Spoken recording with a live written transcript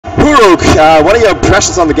Uruk, what are your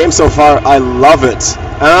impressions on the game so far? I love it.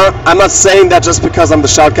 I'm not saying that just because I'm the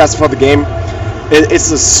shoutcaster for the game.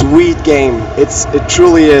 It's a sweet game. It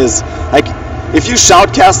truly is. Like, if you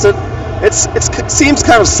shoutcast it, it seems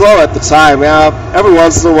kind of slow at the time. Yeah, every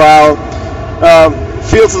once in a while,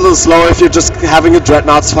 feels a little slower if you're just having a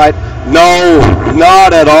Dreadnoughts fight. No,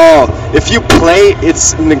 not at all. If you play,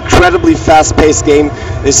 it's an incredibly fast-paced game.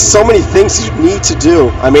 There's so many things you need to do.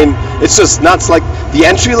 I mean, it's just nuts. Like, the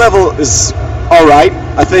entry level is all right.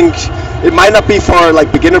 I think it might not be for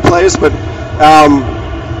like beginner players, but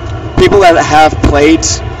people that have played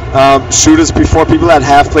shooters before, people that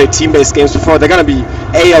have played team-based games before, they're gonna be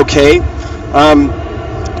a-okay.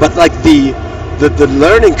 But like the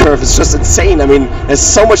learning curve is just insane. I mean, there's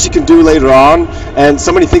so much you can do later on, and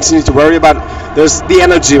so many things you need to worry about. There's the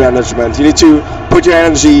energy management. You need to put your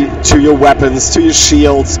energy to your weapons, to your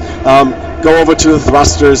shields, go over to the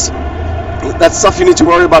thrusters. That's stuff you need to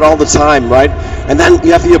worry about all the time, right? And then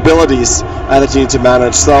you have the abilities that you need to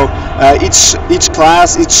manage. So each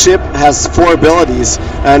class, each ship has 4 abilities,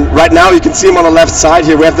 and right now you can see them on the left side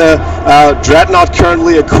here. We have the Dreadnought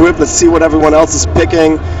currently equipped. Let's see what everyone else is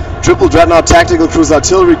picking. Triple Dreadnought, Tactical Cruiser,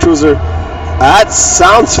 Artillery Cruiser. That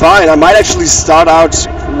sounds fine. I might actually start out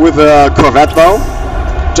with a Corvette though,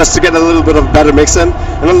 just to get a little bit of a better mix in.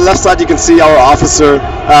 And on the left side you can see our officer,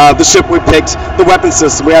 the ship we picked, the weapon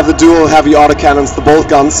system. We have the dual heavy autocannons, the bolt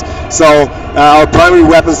guns. So our primary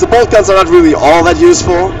weapons, the bolt guns are not really all that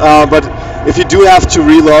useful, but if you do have to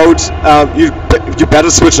reload, you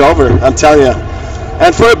better switch over, I'm telling you.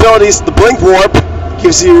 And for abilities, the Blink Warp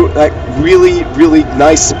gives you like really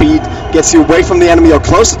nice speed, gets you away from the enemy or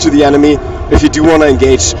closer to the enemy if you do want to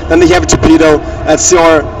engage. Then the heavy torpedo, that's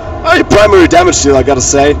your primary damage deal, I gotta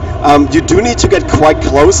say. You do need to get quite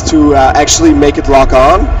close to actually make it lock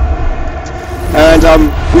on. And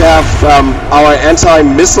we have our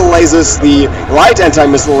anti-missile lasers, the light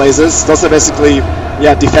anti-missile lasers. Those are basically,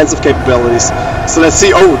 defensive capabilities. So let's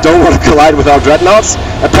see. Oh, don't want to collide with our Dreadnoughts.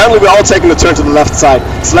 Apparently we're all taking a turn to the left side.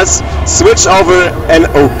 So let's switch over and,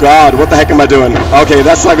 oh god, what the heck am I doing? Okay,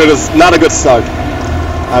 that's not a good start.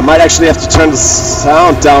 I might actually have to turn the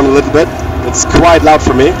sound down a little bit. It's quite loud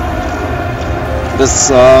for me. This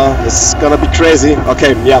is gonna be crazy.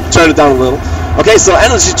 Okay, yeah, turn it down a little. Okay, so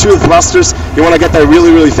energy to the thrusters. You want to get there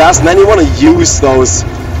really fast, and then you want to use those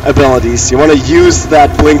abilities. You want to use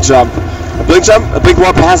that blink jump. A blink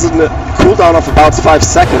warp has a cooldown of about 5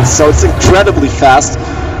 seconds, so it's incredibly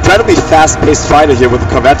fast-paced fighter here with the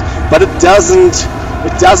Corvette. But it doesn't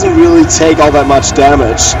really take all that much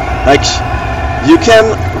damage. Like, you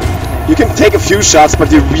can take a few shots, but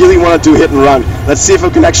you really want to do hit and run. Let's see if we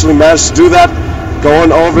can actually manage to do that.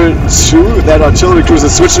 Going over to that artillery cruiser,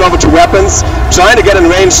 switching over to weapons, trying to get in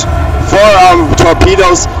range for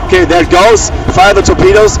torpedoes. Okay, there it goes. Fire the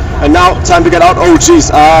torpedoes, and now time to get out. Oh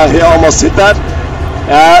geez, he almost hit that.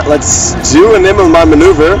 Let's do an Immelmann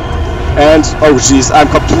maneuver, and oh geez,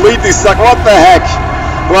 I'm completely stuck. What the heck?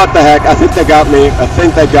 What the heck? I think they got me.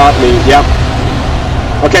 Yep.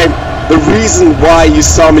 Okay, the reason why you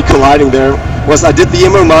saw me colliding there was I did the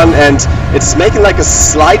Immelmann, and it's making like a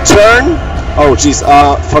slight turn. Oh geez,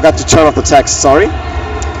 forgot to turn off the text, sorry.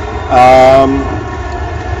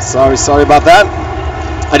 Sorry about that.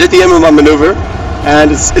 I did the Immelmann maneuver,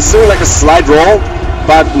 and it's doing like a slide roll,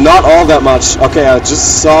 but not all that much. Okay, I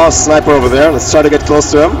just saw a sniper over there. Let's try to get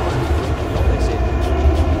close to him.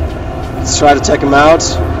 Let's try to take him out.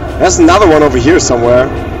 There's another one over here somewhere.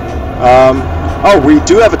 Oh, we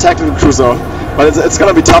do have a tactical cruiser, but it's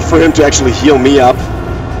gonna be tough for him to actually heal me up.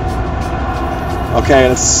 Okay,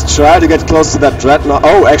 let's try to get close to that Dreadnought.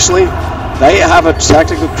 Oh, actually, they have a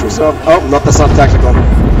tactical cruiser. Oh, that's not tactical.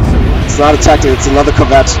 It's not a tactical, it's another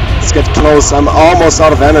Corvette. Let's get close. I'm almost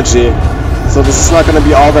out of energy, so this is not going to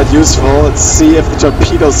be all that useful. Let's see if the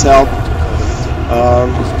torpedoes help.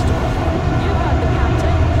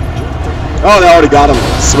 Oh, they already got him.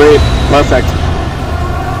 Sweet. Perfect.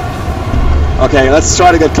 Okay, let's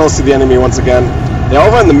try to get close to the enemy once again. They're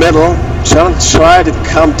over in the middle. Try to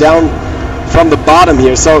come down from the bottom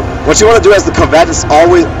here. So what you want to do as the Corvette is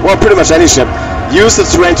always, well, pretty much any ship, use the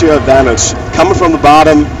terrain to your advantage. Coming from the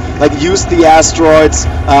bottom, like use the asteroids,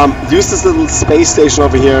 use this little space station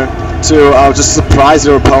over here to just surprise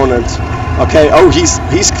your opponent. Okay, oh,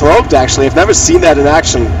 he's cloaked actually. I've never seen that in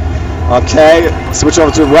action. Okay, switch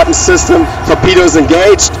over to the weapon system. Torpedoes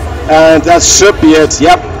engaged, and that should be it.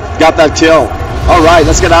 Yep, got that kill. Alright,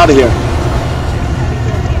 let's get out of here.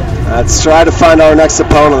 Let's try to find our next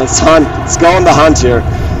opponent. Let's hunt. Let's go on the hunt here.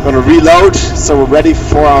 We're going to reload, so we're ready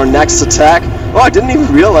for our next attack. Oh, I didn't even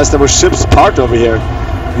realize there were ships parked over here.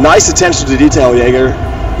 Nice attention to detail, Jaeger.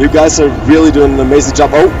 You guys are really doing an amazing job.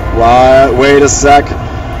 Oh, wait a sec.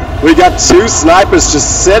 We got 2 snipers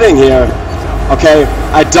just sitting here. Okay,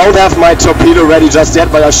 I don't have my torpedo ready just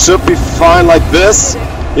yet, but I should be fine like this.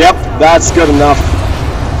 Yep, that's good enough.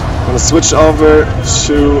 I'm gonna switch over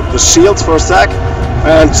to the shields for a sec.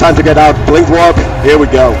 And time to get out. Blink warp. Here we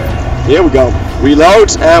go. Here we go.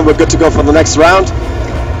 Reload, and we're good to go for the next round.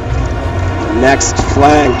 Next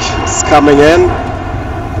flank is coming in.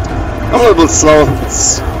 I'm a little bit slow.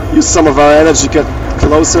 Let's use some of our energy, get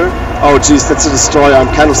closer. Oh geez, that's a destroyer.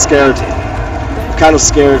 I'm kind of scared.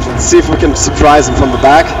 Let's see if we can surprise him from the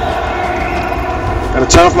back. Gonna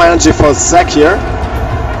turn off my energy for a sec here.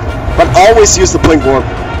 But always use the blink warp.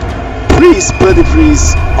 Please,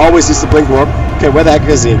 please, always use the blink warp. Okay, where the heck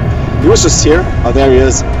is he? He was just here. Oh, there he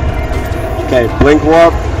is. Okay, blink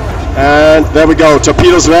warp. And there we go.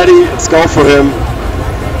 Torpedoes ready. Let's go for him.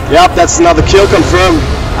 Yep, that's another kill confirmed.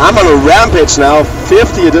 I'm on a rampage now.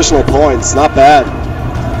 50 additional points. Not bad.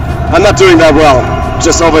 I'm not doing that well.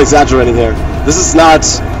 Just over exaggerating here. This is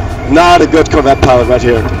not a good Corvette pilot right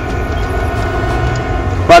here.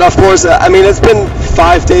 But of course, I mean, it's been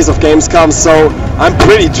 5 days of Gamescom, so I'm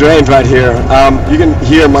pretty drained right here. You can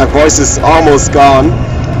hear my voice is almost gone.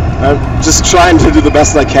 I'm just trying to do the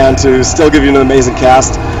best I can to still give you an amazing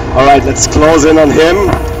cast. Alright, let's close in on him.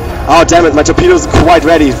 Oh damn it, my torpedo's quite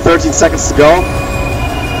ready. 13 seconds to go.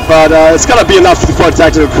 But it's gonna be enough for a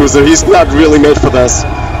tactical cruiser. He's not really made for this.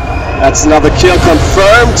 That's another kill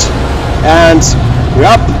confirmed. And we're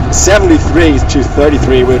up 73 to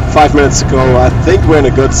 33 with 5 minutes to go. I think we're in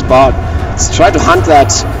a good spot. Let's try to hunt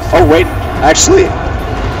that. Oh wait, actually,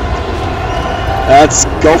 let's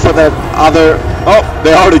go for that other. Oh,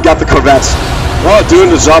 they already got the Corvette. Oh, doing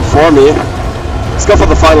the job for me. Let's go for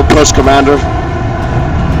the final push, Commander.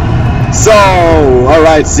 So,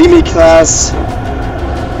 alright, Zemi class.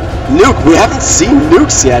 Nuke. We haven't seen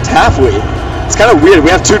nukes yet, have we? It's kind of weird. We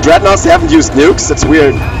have 2 Dreadnoughts, they haven't used nukes. That's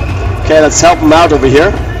weird. Okay, let's help him out over here.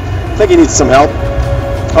 I think he needs some help.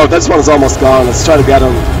 Oh, this one is almost gone. Let's try to get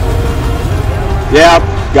him. Yeah,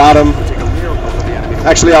 got him.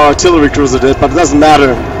 Actually, our artillery cruiser did, but it doesn't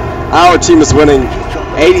matter. Our team is winning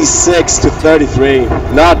 86 to 33.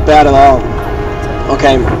 Not bad at all.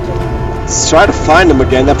 Okay, let's try to find them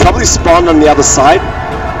again. They're probably spawned on the other side.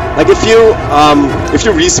 Like if you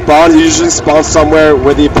respawn, you usually spawn somewhere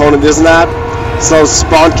where the opponent isn't at. So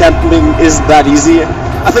spawn camping isn't that easy.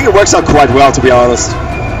 I think it works out quite well, to be honest.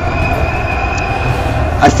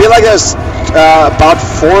 I feel like there's about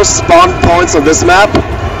 4 spawn points on this map.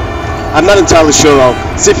 I'm not entirely sure though.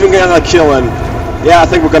 See if we can get a kill in. Yeah, I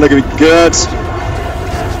think we're gonna be good.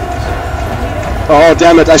 Oh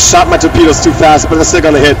damn it, I shot my torpedoes too fast, but they're still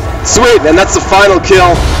gonna hit. Sweet, and that's the final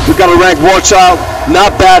kill. We got a rank war child.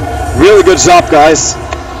 Not bad. Really good job, guys.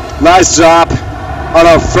 Nice job on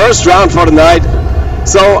our first round for the night.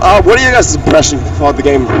 So, what are your guys' impression for the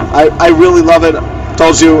game? I really love it.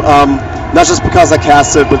 Told you, not just because I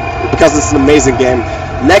cast it, but because it's an amazing game.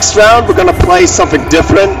 Next round, we're gonna play something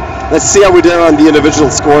different. Let's see how we did on the individual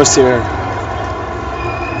scores here.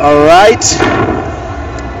 Alright.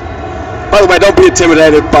 By the way, don't be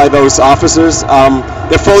intimidated by those officers.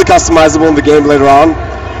 They're fully customizable in the game later on.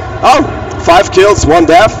 Oh, 5 kills, 1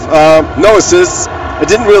 death, no assists. I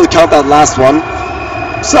didn't really count that last one.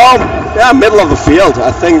 So, yeah, middle of the field.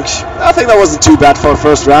 I think that wasn't too bad for a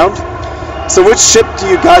first round. So which ship do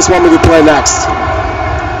you guys want me to play next?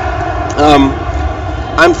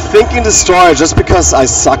 I'm thinking Destroyer just because I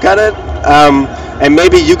suck at it. And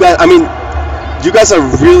maybe you guys, I mean, you guys are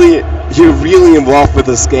you're really involved with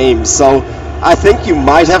this game. So I think you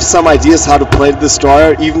might have some ideas how to play the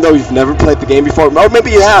Destroyer, even though you've never played the game before. Or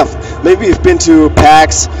maybe you have. Maybe you've been to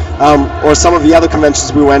PAX or some of the other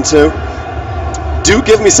conventions we went to. Do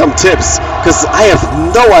give me some tips, because I have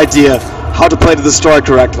no idea how to play the Destroyer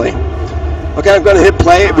correctly. Okay, I'm going to hit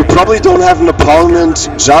play. We probably don't have an opponent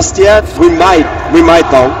just yet. We might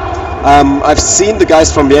though. I've seen the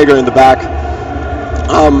guys from Jaeger in the back.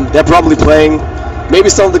 They're probably playing. Maybe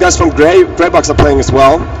some of the guys from Greybox are playing as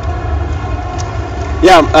well.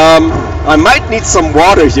 Yeah, I might need some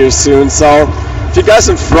water here soon, so if you guys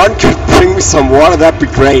in front could bring me some water, that'd be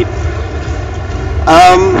great.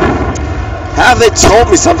 Have they told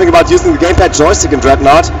me something about using the gamepad joystick in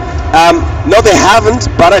Dreadnought? No, they haven't,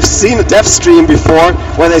 but I've seen a dev stream before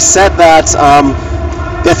where they said that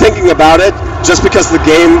they're thinking about it just because the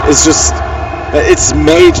game is it's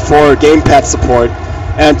made for gamepad support.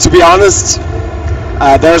 And to be honest,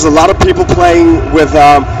 there's a lot of people playing with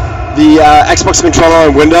the Xbox controller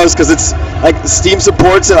on Windows because it's like Steam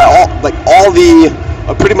supports it.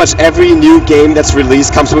 Pretty much every new game that's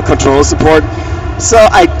released comes with controller support. So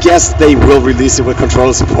I guess they will release it with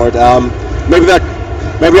controller support. Maybe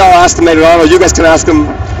I'll ask them later on, or you guys can ask them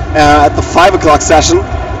at the 5 o'clock session.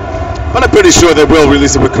 But I'm pretty sure they will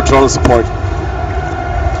release it with controller support.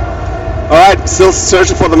 All right, still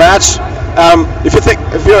searching for the match.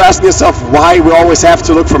 If you're asking yourself why we always have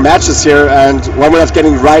to look for matches here and why we're not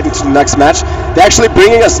getting right into the next match, they're actually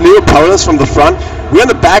bringing us new opponents from the front. We're in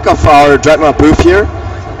the back of our Dreadnought booth here,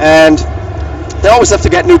 and they always have to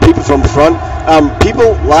get new people from the front.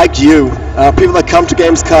 People like you, people that come to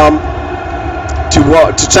Gamescom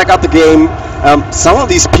to check out the game. Some of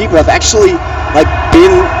these people have actually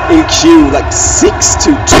been in queue 6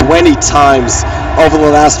 to 20 times over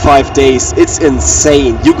the last 5 days. It's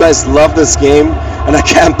insane. You guys love this game, and I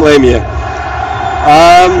can't blame you.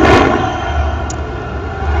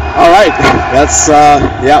 All right, that's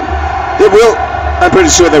yeah. They will. I'm pretty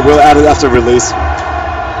sure they will add it after release.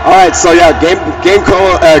 All right, so yeah,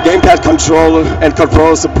 gamepad controller and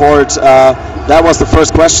controller support. That was the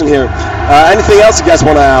first question here. Anything else you guys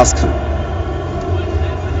want to ask?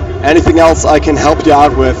 Anything else I can help you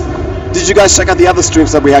out with? Did you guys check out the other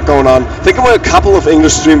streams that we had going on? I think there were a couple of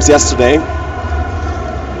English streams yesterday.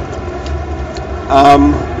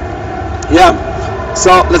 Yeah,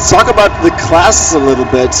 so let's talk about the classes a little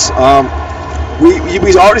bit.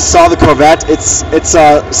 We already saw the Corvette. It's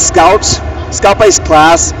a scout-based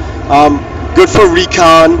class, good for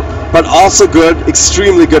recon, but also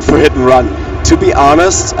extremely good for hit and run. To be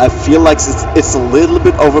honest, I feel like it's a little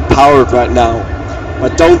bit overpowered right now.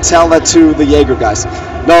 But don't tell that to the Jaeger guys.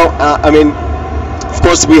 No, I mean, of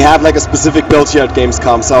course we have a specific build here at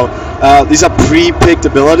Gamescom. So these are pre-picked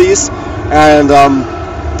abilities, and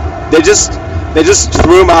they just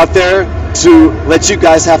threw them out there to let you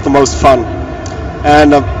guys have the most fun.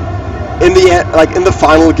 And in the end, in the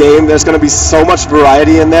final game, there's going to be so much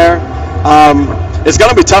variety in there. It's going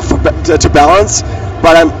to be tough to balance,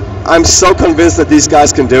 but I'm so convinced that these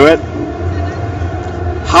guys can do it.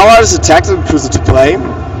 How hard is a tactical cruiser to play?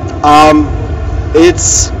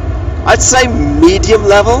 It's, I'd say, medium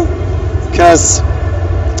level, because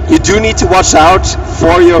you do need to watch out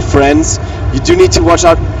for your friends. You do need to watch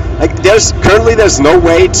out. Currently there's no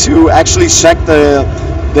way to actually check the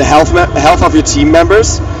health of your team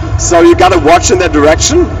members, so you gotta watch in that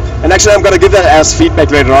direction. And actually, I'm gonna give that as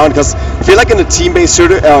feedback later on, because I feel like in a team-based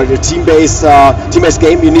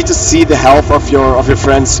game, you need to see the health of your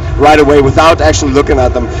friends right away without actually looking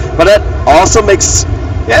at them. But that also makes,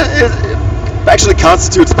 yeah, it actually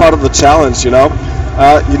constitutes part of the challenge. You know,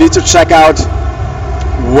 you need to check out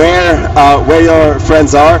where your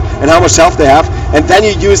friends are and how much health they have, and then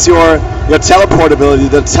you use your teleport ability,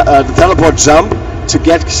 the teleport jump, to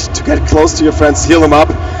get close to your friends, heal them up.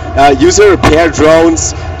 Use your repair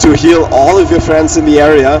drones to heal all of your friends in the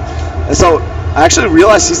area. And so I actually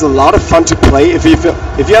realized he's a lot of fun to play if you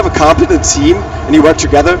have a competent team and you work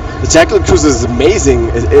together. The tactical cruiser is amazing.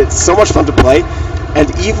 It's so much fun to play, and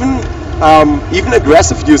even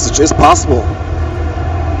aggressive usage is possible.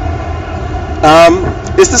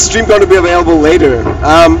 Is the stream going to be available later?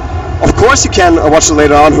 Of course you can watch it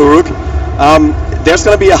later on, Huruk. There's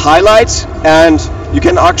going to be a highlight, and you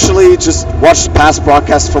can actually just watch past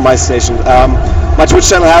broadcasts from my station. My Twitch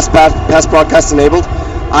channel has past broadcasts enabled.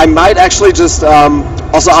 I might actually just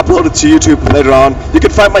also upload it to YouTube later on. You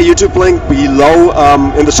can find my YouTube link below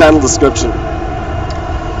in the channel description.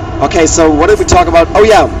 Okay, so what did we talk about? Oh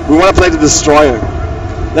yeah, we want to play the Destroyer.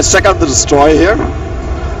 Let's check out the Destroyer here.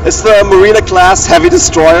 It's the Marina class heavy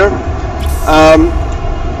destroyer.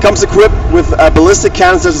 Comes equipped with ballistic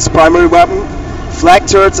cannons as its primary weapon, flag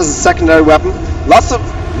turrets as a secondary weapon. Lots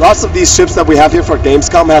of these ships that we have here for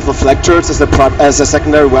Gamescom have the flag turrets as a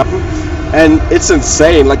secondary weapon, and it's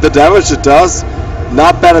insane. The damage it does,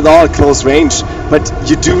 not bad at all at close range, but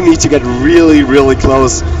you do need to get really, really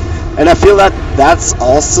close. And I feel that that's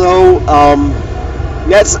also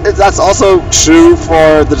that's also true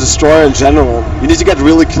for the destroyer in general. You need to get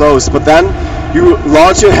really close, but then you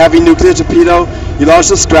launch your heavy nuclear torpedo, you launch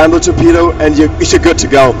the scramble torpedo, and you're good to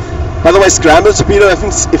go. By the way, scramble torpedo,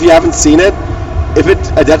 if you haven't seen it, if it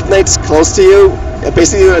detonates close to you,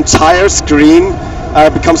 basically your entire screen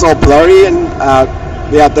becomes all blurry, and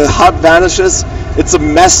yeah, the HUD vanishes. It's a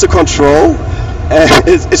mess to control.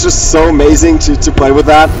 It's just so amazing to play with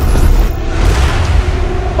that.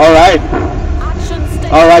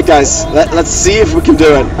 Alright guys, let's see if we can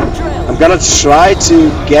do it. I'm gonna try to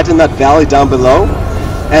get in that valley down below,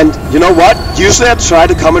 and you know what? Usually I try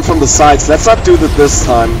to come in from the sides. Let's not do that this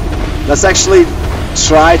time. Let's actually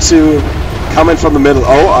try to come in from the middle.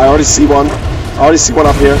 Oh, I already see one.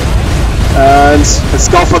 Up here. And let's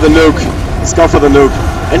go for the nuke.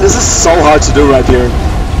 And this is so hard to do right here.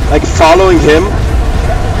 Following him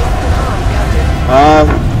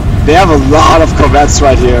They have a lot of corvettes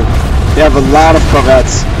right here. They have a lot of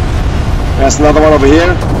corvettes. There's another one over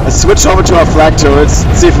here. Let's switch over to our flag turrets.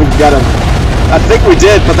 See if we can get him. I think we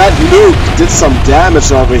did, but that nuke did some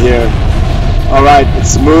damage over here. Alright,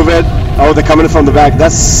 let's move it. Oh, they're coming in from the back.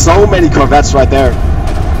 That's so many corvettes right there.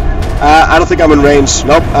 I don't think I'm in range.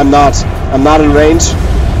 Nope, I'm not. I'm not in range.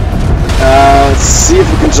 Let's see if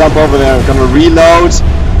we can jump over there. I'm gonna reload.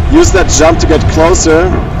 Use that jump to get closer.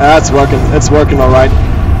 It's working. It's working alright.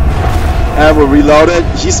 And we'll reload it.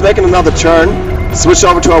 He's making another turn. Switch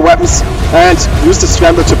over to our weapons and use the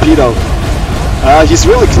scrambler torpedo. He's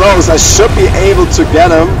really close. I should be able to get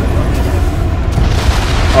him.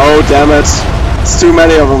 Oh, damn it. It's too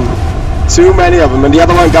many of them. Too many of them. And the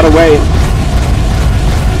other one got away.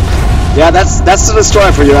 Yeah, that's the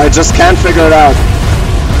destroyer for you. I just can't figure it out.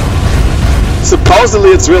 Supposedly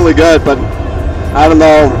it's really good, but I don't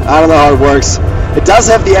know. I don't know how it works. It does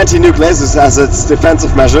have the anti-nuke lasers as its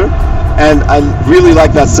defensive measure, and I really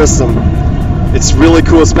like that system. It's really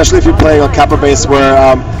cool, especially if you're playing on Kappa base where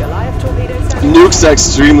nukes are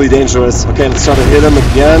extremely dangerous. Okay, let's try to hit him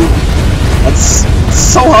again. It's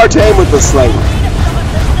so hard to aim with this thing.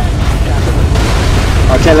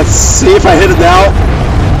 Okay, let's see if I hit it now.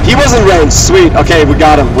 He was in range. Sweet. Okay, we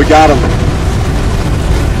got him. We got him.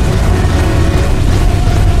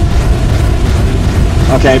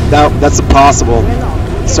 Okay, now that's impossible.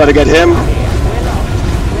 Let's try to get him.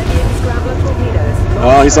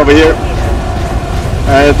 Oh, he's over here.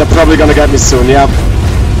 They're probably gonna get me soon. Yeah.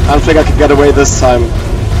 I don't think I can get away this time.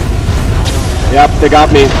 Yep, they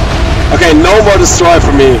got me. Okay, no more destroy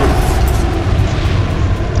for me.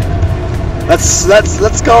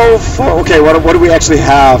 Let's go for. Okay, what do we actually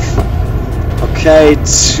have? Okay,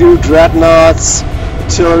 2 dreadnoughts,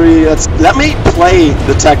 artillery. Let me play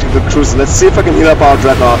the tactical cruiser. Let's see if I can heal up our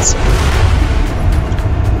dreadnoughts.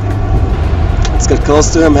 Let's get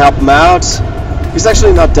close to him, help him out. He's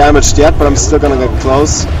actually not damaged yet, but I'm still gonna get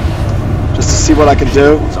close just to see what I can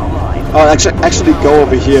do. Oh, actually go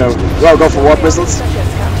over here. Well, go for warp missiles.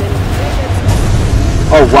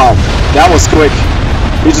 Oh wow, that was quick.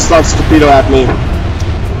 He just launched a torpedo at me.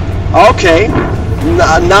 Okay,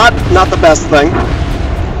 not the best thing.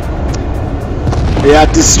 Yeah,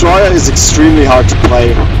 destroyer is extremely hard to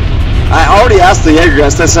play. I already asked the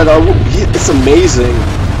Jaegergeist. I said, oh, it's amazing.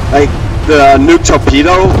 Like the nuke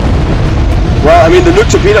torpedo. Well, I mean, the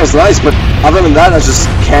nuke torpedo is nice, but other than that, I just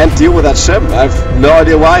can't deal with that ship. I have no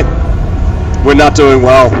idea why. We're not doing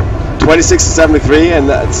well. 26 to 73,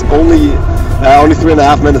 and it's only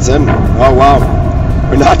 3.5 minutes in. Oh wow,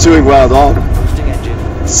 we're not doing well at all.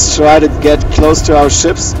 Let's try to get close to our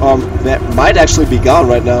ships. That might actually be gone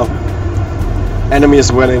right now. Enemy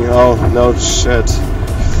is winning. Oh no shit.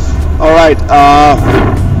 All right.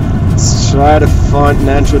 Let's try to find an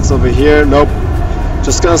entrance over here. Nope.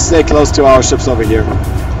 Just gonna stay close to our ships over here.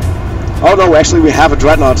 Oh no, actually we have a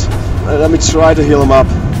dreadnought. Let me try to heal him up.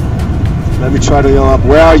 Let me try to heal him up.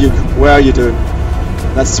 Where are you? Where are you, dude?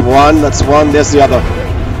 That's one. That's one. There's the other.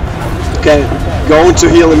 Okay, going to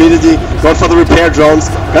heal immediately. Going for the repair drones.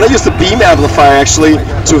 Gonna use the beam amplifier actually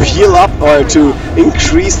to heal up or to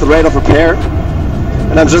increase the rate of repair.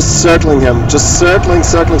 And I'm just circling him. Just circling.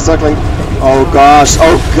 Oh gosh.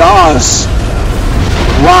 Oh gosh.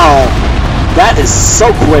 Wow. That is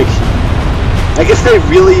so quick. Like if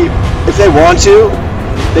they want to,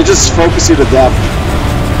 they just focus you to death.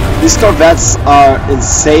 These corvettes are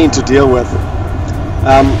insane to deal with.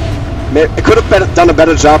 I could have done a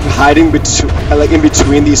better job hiding in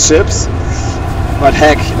between these ships, but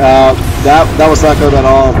heck, that was not good at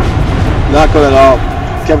all. Not good at all.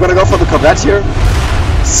 Okay, I'm gonna go for the corvette here.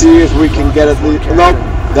 See if we can get it. Nope,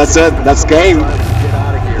 that's it. That's game.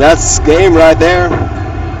 That's game right there.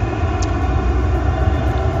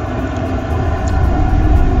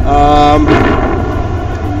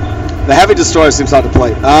 The heavy destroyer seems hard to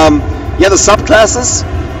play. Yeah, the subclasses.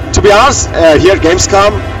 To be honest, here at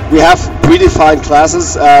Gamescom, we have predefined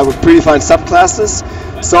classes with predefined subclasses.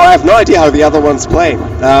 So I have no idea how the other ones play.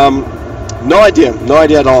 No idea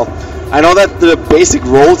at all. I know that the basic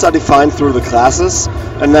roles are defined through the classes,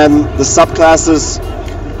 and then the subclasses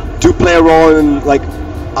do play a role in like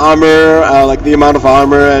armor, like the amount of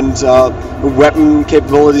armor and weapon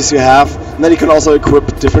capabilities you have. And then you can also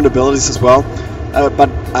equip different abilities as well. But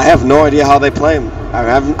I have no idea how they play. I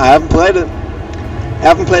haven't played it.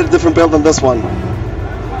 Haven't played a different build than this one.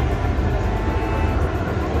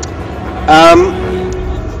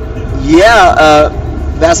 Yeah,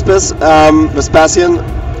 Vespasian.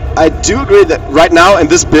 I do agree that right now in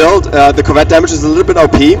this build, the corvette damage is a little bit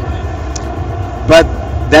OP. But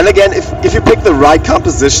Then again, if you pick the right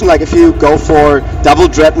composition, like if you go for double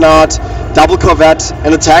Dreadnought, double Corvette,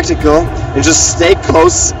 and a tactical, and just stay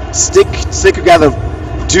close, stick together,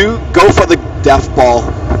 go for the death ball.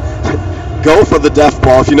 Go for the death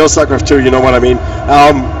ball. If you know StarCraft 2, you know what I mean.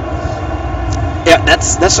 Yeah,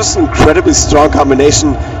 that's just an incredibly strong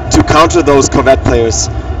combination to counter those Corvette players,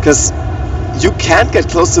 because you can't get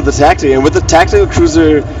close to the tactical, and with the tactical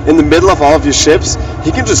cruiser in the middle of all of your ships,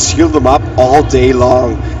 he can just shield them up all day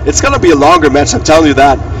long. It's gonna be a longer match, I'm telling you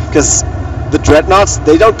that, because the Dreadnoughts,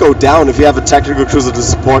 they don't go down if you have a tactical cruiser to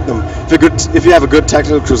support them. If you have a good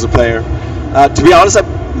tactical cruiser player. To be honest, I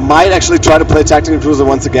might actually try to play tactical cruiser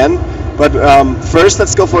once again, but first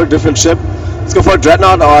let's go for a different ship. Let's go for a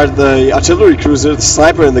Dreadnought or the artillery cruiser, the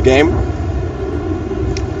sniper in the game.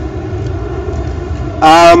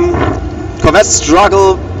 Corvettes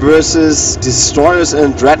struggle versus destroyers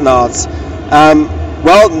and Dreadnoughts.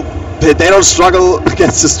 Well, they don't struggle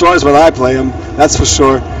against destroyers when I play them, that's for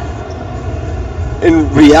sure. In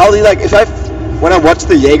reality, like when I watch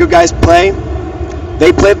the Jaeger guys play,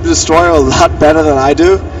 they play the destroyer a lot better than I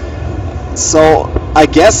do. So I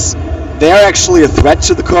guess they're actually a threat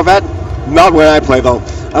to the Corvette. Not when I play though.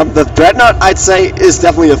 The Dreadnought, I'd say, is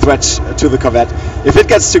definitely a threat to the Corvette. If it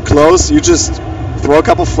gets too close, you just throw a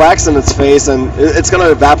couple flags in its face and it's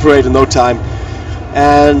gonna evaporate in no time.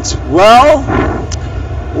 And well,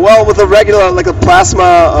 with a regular, like the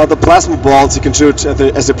plasma balls you can shoot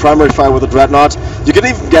as your primary fire with a Dreadnought, you can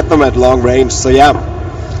even get them at long range. So yeah,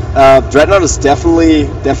 Dreadnought is definitely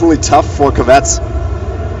tough for Corvettes.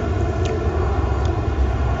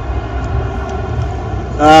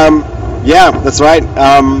 Yeah, that's right.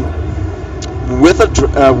 With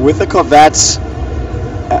a Corvette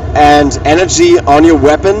and energy on your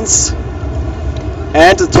weapons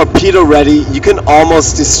and a torpedo ready, you can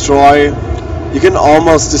almost destroy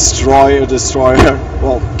a destroyer.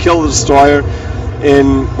 Well, kill the destroyer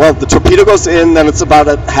the torpedo goes in, then it's about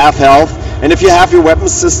at half health, and if you have your weapon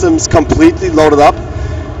systems completely loaded up,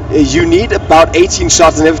 you need about 18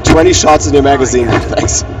 shots and you have 20 shots in your magazine.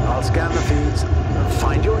 Thanks. I'll scan the feeds and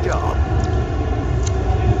find your job.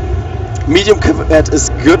 Medium Corvette is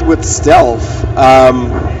good with stealth.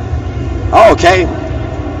 Oh, okay.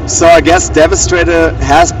 So I guess Devastator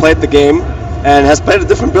has played the game and has played a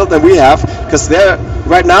different build than we have, because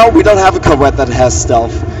right now we don't have a Corvette that has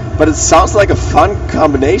stealth, but it sounds like a fun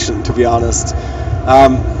combination, to be honest.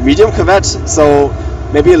 Medium Corvette, so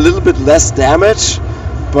maybe a little bit less damage,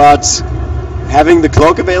 but having the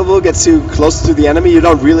cloak available gets you close to the enemy. You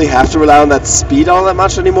don't really have to rely on that speed all that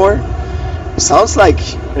much anymore. Sounds like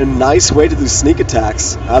a nice way to do sneak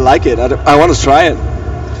attacks. I like it. I want to try it.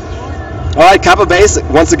 Alright, Kappa Base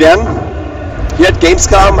once again. Here at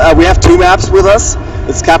Gamescom, we have two maps with us.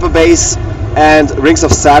 It's Kappa Base and Rings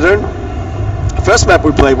of Saturn. The first map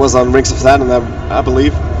we played was on Rings of Saturn, I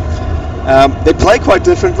believe. They play quite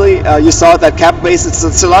differently. You saw that Kappa Base,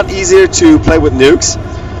 it's a lot easier to play with nukes.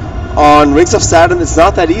 On Rings of Saturn, it's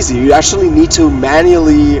not that easy. You actually need to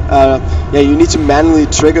manually,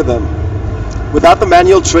 trigger them. Without the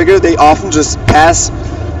manual trigger, they often just pass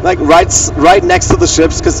like right next to the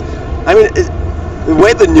ships, because I mean, the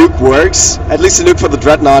way the nuke works, at least the nuke for the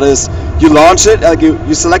Dreadnought, is you launch it,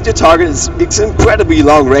 you select your target, it's incredibly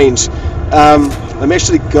long range. Let me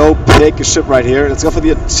actually go pick a ship right here. Let's go for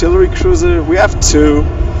the artillery cruiser. We have two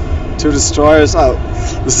destroyers. Oh,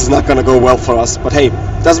 this is not going to go well for us, but hey,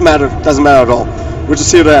 doesn't matter at all. We're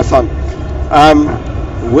just here to have fun.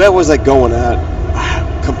 Where was I going at?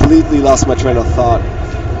 Completely lost my train of thought.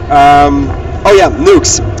 Oh yeah,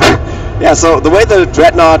 nukes. Yeah, so the way the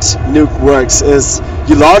Dreadnought nuke works is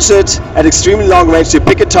you launch it at extremely long range, you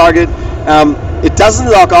pick a target, it doesn't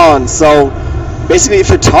lock on, so basically if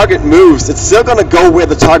your target moves, it's still going to go where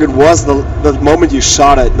the target was the moment you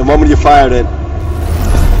shot it, the moment you fired it.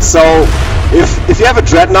 So if you have a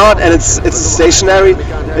Dreadnought and it's stationary,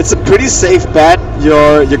 it's a pretty safe bet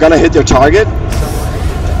you're going to hit your target.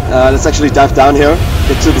 Let's actually dive down here,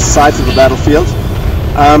 get to the sides of the battlefield.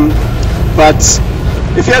 But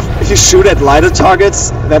if you shoot at lighter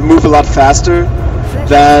targets that move a lot faster,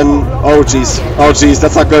 then oh geez,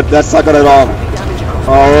 that's not good. That's not good at all.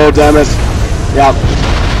 Oh damn it! Yeah,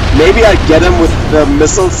 maybe I get him with the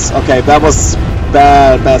missiles. Okay, that was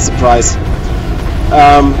bad surprise.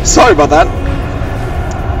 Sorry about that.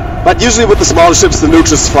 But usually with the smaller ships, the nuke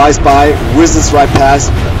just flies by, whizzes right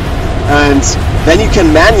past, and then you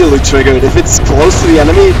can manually trigger it. If it's close to the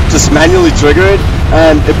enemy, just manually trigger it,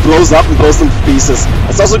 and it blows up and blows them to pieces.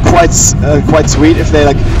 It's also quite sweet if they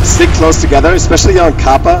like stick close together, especially on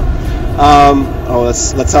Kappa. Oh,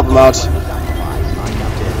 let's help them out.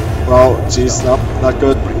 Well, geez, nope, not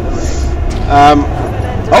good.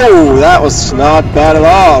 Oh, that was not bad at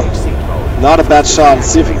all. Not a bad shot. Let's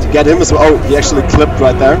see if we can get him as well. Oh, he actually clipped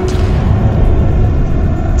right there.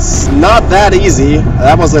 It's not that easy.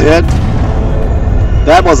 That was a hit.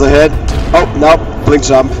 That was a hit. Oh, no. Blink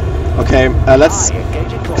jump. Okay, let's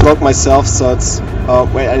cloak myself so it's... Oh,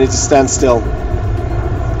 wait, I need to stand still.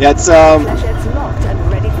 Yeah, it's...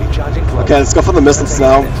 Okay, let's go for the missiles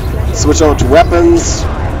now. Switch over to weapons.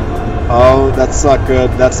 Oh, that's not good.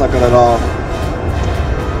 That's not good at all.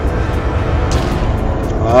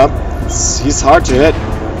 He's hard to hit.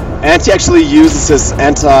 And he actually uses his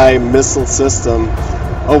anti-missile system.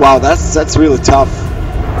 Oh wow, that's really tough.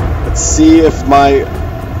 Let's see if my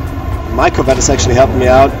Corvette is actually helping me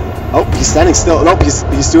out. Oh, he's standing still. Nope,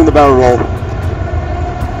 he's doing the barrel roll.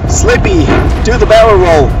 Slippy, do the barrel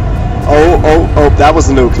roll. Oh, that was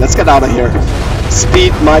a nuke. Let's get out of here.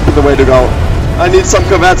 Speed might be the way to go. I need some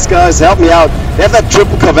Corvettes, guys. Help me out. They have that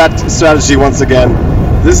triple Corvette strategy once again.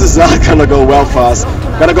 This is not gonna go well for us.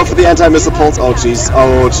 Gotta go for the anti-missile pulse. Oh jeez.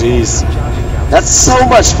 Oh jeez. That's so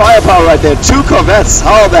much firepower right there. 2 Corvettes.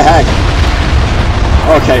 How the heck?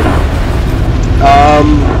 Okay.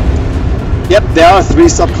 Yep, there are 3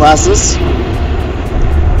 subclasses.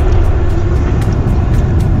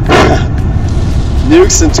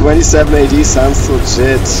 Nukes in 27 AD sounds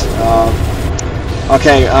legit.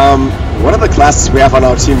 Okay, what are the classes we have on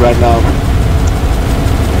our team right now?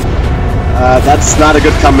 That's not a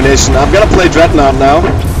good combination. I'm gonna play Dreadnought now.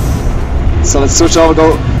 So let's switch over,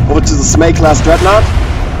 go over to the Smay class Dreadnought.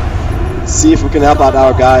 See if we can help out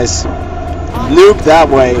our guys. Nuke that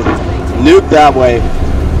way. Nuke that way.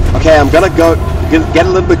 Okay, I'm gonna go get a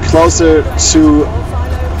little bit closer to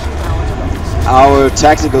our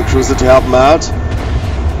tactical cruiser to help him out.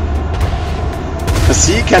 Because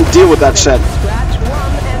he can deal with that shit.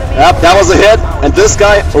 Yep, that was a hit. And this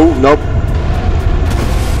guy... Oh, nope.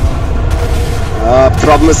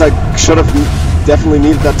 Problem is I should have definitely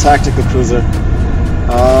needed that tactical cruiser.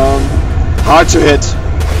 Hard to hit.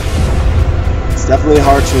 It's definitely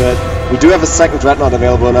hard to hit. We do have a second Dreadnought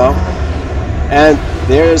available now. And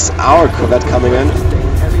there's our Corvette coming in.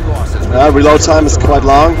 Reload time is quite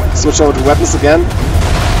long. Switch over to weapons again.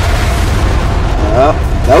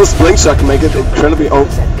 That was blink shot to make it incredibly... Oh,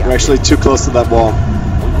 we're actually too close to that wall.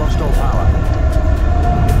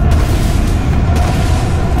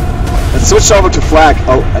 Let's switch over to flag.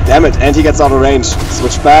 Oh, damn it. And he gets out of range.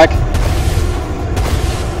 Switch back.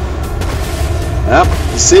 Yep,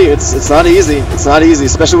 you see, it's not easy. It's not easy,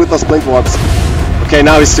 especially with those blink warps. Okay,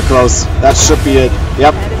 now he's too close. That should be it.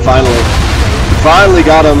 Yep, finally. Finally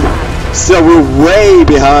got him. Still, we're way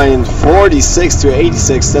behind. 46 to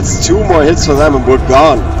 86. That's 2 more hits for them and we're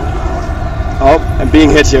gone. Oh, I'm being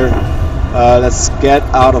hit here. Let's get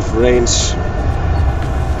out of range.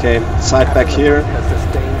 Okay, side back here.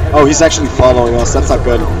 Oh, he's actually following us. That's not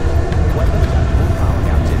good.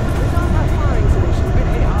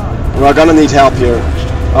 We're gonna need help here.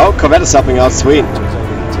 Oh, Corvette is helping out. Sweet.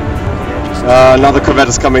 Another Corvette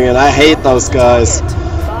is coming in. I hate those guys.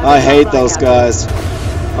 I hate those guys.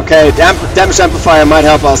 Okay, damage amplifier might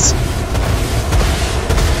help us.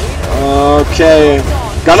 Okay,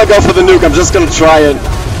 gonna go for the nuke. I'm just gonna try it.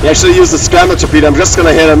 He actually used the scrambler torpedo. I'm just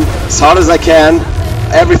gonna hit him as hard as I can.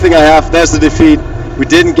 Everything I have. There's the defeat. We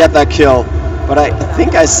didn't get that kill, but I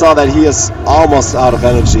think I saw that he is almost out of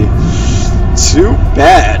energy. Too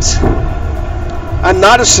bad. I'm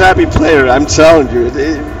not a shabby player, I'm telling you.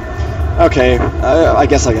 Okay, I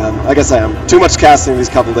guess I am. I guess I am. Too much casting these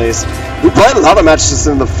couple days. We played a lot of matches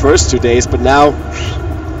in the first 2 days, but now...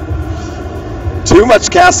 Too much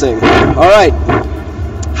casting. Alright.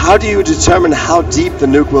 How do you determine how deep the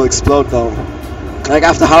nuke will explode, though? Like,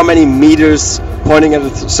 after how many meters pointing in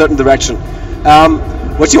a certain direction?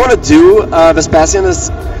 What you want to do, Vespasian,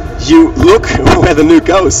 is you look where the nuke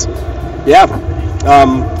goes. Yeah.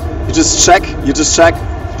 You just check.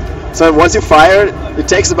 So once you fire, it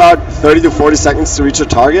takes about 30 to 40 seconds to reach your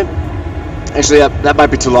target. Actually, that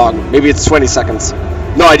might be too long. Maybe it's 20 seconds.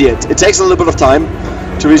 No idea. It takes a little bit of time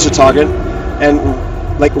to reach your target. And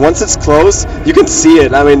like once it's close, you can see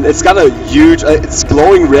it. I mean, it's got a huge, it's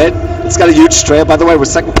glowing red. It's got a huge trail. By the way, we're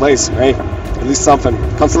second place. Hey, at least something.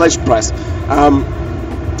 Consolation prize.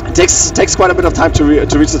 It takes quite a bit of time to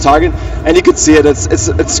reach the target, and you can see it.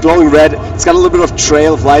 It's glowing red. It's got a little bit of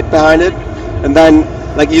trail of light behind it, and then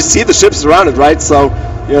like you see the ships around it, right? So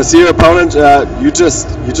you see your opponent. You just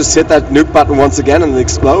hit that nuke button once again, and it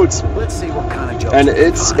explodes. Let's see what kind of job. And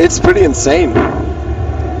it's pretty insane.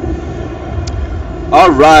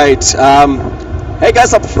 All right. Hey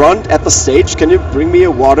guys up front at the stage, can you bring me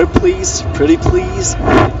a water, please? Pretty please.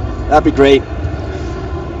 That'd be great.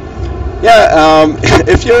 yeah,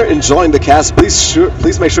 if you're enjoying the cast,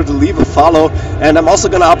 please make sure to leave a follow. And I'm also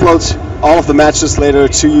going to upload all of the matches later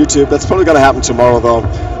to YouTube. That's probably going to happen tomorrow, though.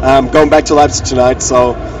 I'm going back to Leipzig tonight,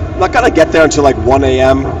 so I'm not going to get there until like 1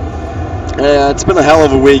 a.m. It's been a hell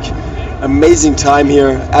of a week. Amazing time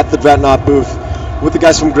here at the Dreadnought booth with the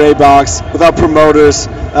guys from Greybox, with our promoters,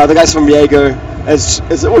 the guys from Jaeger.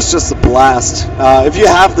 It was just a blast. If you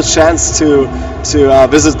have the chance to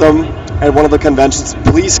visit them at one of the conventions,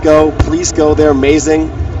 please go. They're amazing.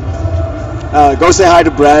 Go say hi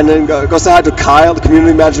to Brandon. Go say hi to Kyle, the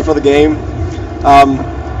community manager for the game.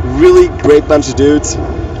 Really great bunch of dudes.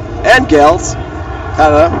 And gals.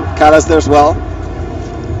 Kata's there as well.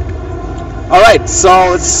 Alright, so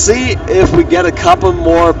let's see if we get a couple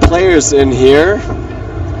more players in here.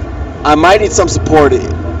 I might need some support.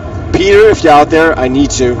 Peter, if you're out there, I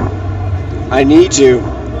need you.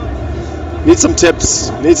 Need some tips.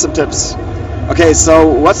 Okay, so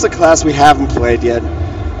what's the class we haven't played yet?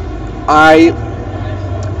 I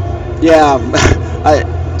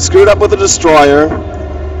screwed up with the destroyer.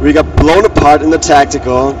 We got blown apart in the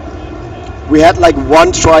tactical. We had like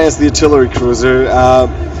one try as the artillery cruiser.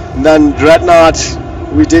 And then Dreadnought,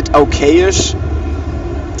 we did okay-ish.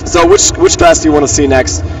 So which class do you want to see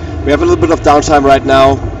next? We have a little bit of downtime right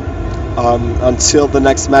now until the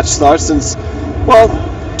next match starts, since, well,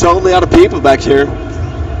 totally out of people back here.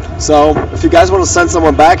 So if you guys want to send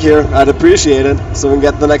someone back here, I'd appreciate it, so we can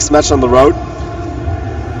get the next match on the road.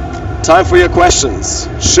 Time for your questions.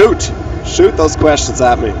 Shoot those questions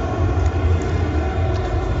at me.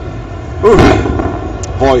 Ooh.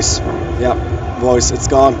 Voice. Yeah, voice. It's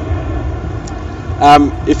gone.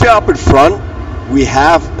 If you're up in front, we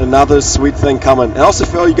have another sweet thing coming. And also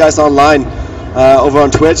for you guys online over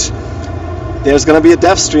on Twitch, there's going to be a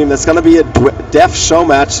dev stream. There's going to be a dev show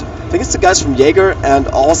match. I think it's the guys from Jaeger and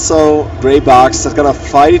also Greybox that's going to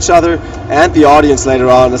fight each other and the audience later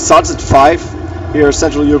on. It starts at 5 here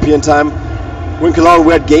Central European time. We're in Cologne.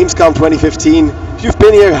 We're at Gamescom 2015. If you've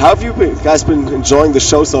been here, how have you guys been enjoying the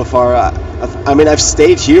show so far? I mean, I've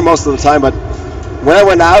stayed here most of the time, but when I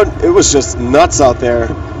went out, it was just nuts out there.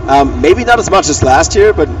 Maybe not as much as last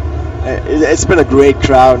year, but it's been a great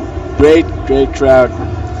crowd. Great crowd.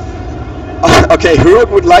 Okay, Huruk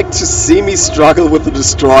would like to see me struggle with the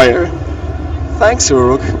destroyer. Thanks,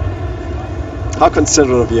 Huruk. How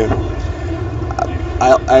considerate of you.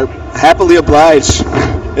 I happily oblige.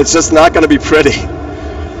 It's just not going to be pretty.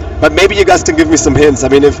 But maybe you guys can give me some hints. I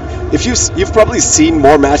mean, if you've probably seen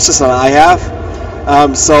more matches than I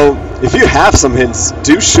have, so if you have some hints,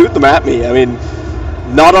 do shoot them at me. I mean,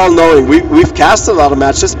 not all knowing. We've cast a lot of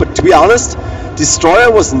matches, but to be honest, Destroyer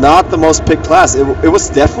was not the most picked class. It was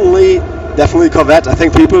definitely Corvette. I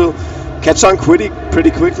think people catch on pretty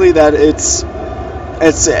quickly that it's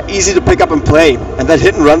easy to pick up and play, and that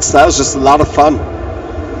hit and run style is just a lot of fun.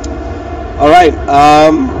 All right,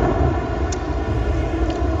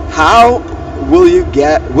 how will you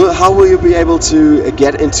be able to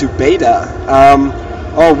get into beta?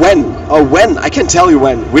 Or when? I can tell you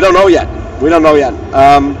when. We don't know yet.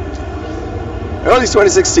 Early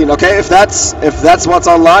 2016. Okay, if that's what's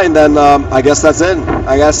online, then I guess that's it.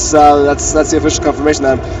 I guess that's the official confirmation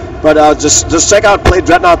then. But just check out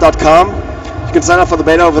playdreadnought.com. You can sign up for the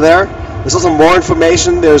beta over there. There's also more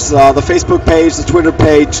information. There's the Facebook page, the Twitter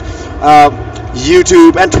page,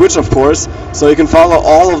 YouTube, and Twitch, of course. So you can follow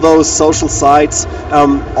all of those social sites.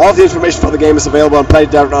 All of the information for the game is available on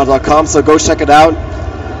playdreadnought.com. So go check it out.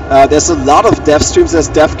 There's a lot of dev streams. There's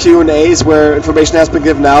dev Q&As where information has been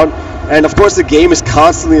given out. And of course the game is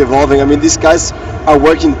constantly evolving. I mean, these guys are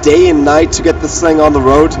working day and night to get this thing on the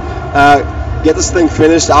road, get this thing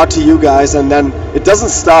finished out to you guys, and then it doesn't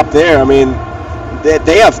stop there. I mean,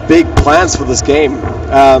 they have big plans for this game.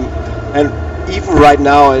 And even right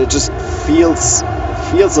now, it just feels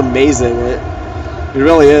amazing. It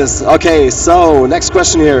really is. Okay, so next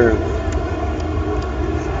question here.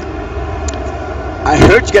 I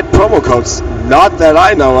heard you get promo codes. Not that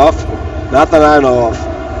I know of.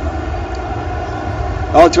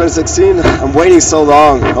 Oh, 2016. I'm waiting so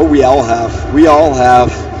long. Oh, we all have.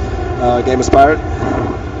 Game Aspirant.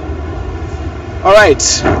 All right.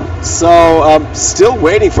 So still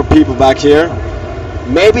waiting for people back here.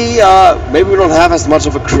 Maybe we don't have as much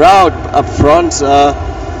of a crowd up front.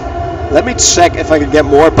 Let me check if I can get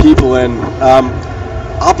more people in.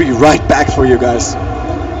 I'll be right back for you guys.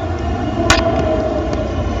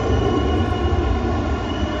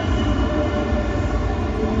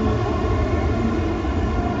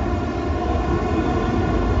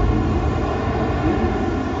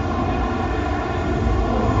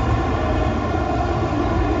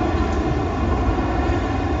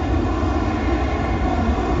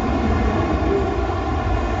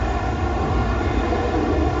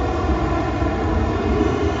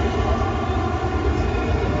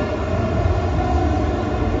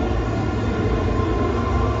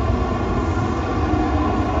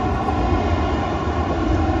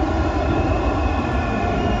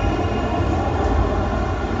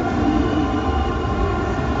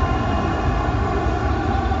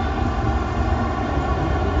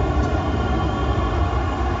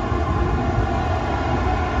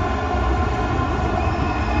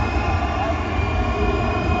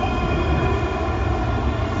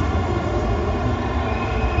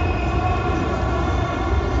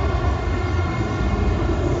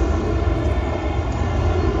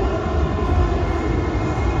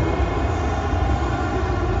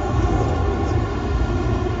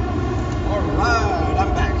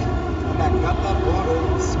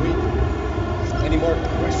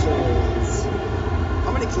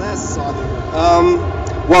 classes are there?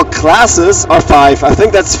 Well, classes are 5. I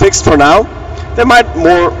think that's fixed for now. They might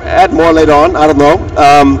add more later on. I don't know.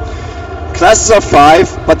 Classes are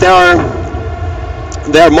 5, but there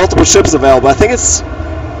are multiple ships available. I think it's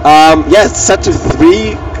it's set to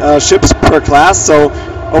 3 ships per class. So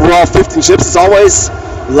overall 15 ships. It's always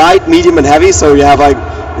light, medium, and heavy. So you have like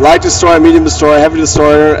light destroyer, medium destroyer, heavy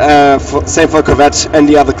destroyer. Same for corvette and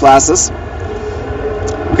the other classes.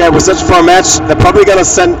 Okay, we're searching for a match. They're probably gonna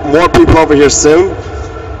send more people over here soon.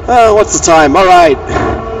 What's the time? All right,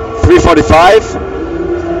 3:45.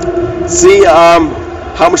 See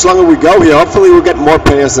how much longer we go here. Hopefully we'll get more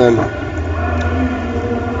players in.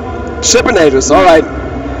 Shipinators, all right.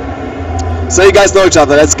 So you guys know each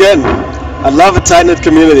other. That's good. I love a tight-knit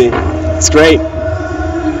community. It's great.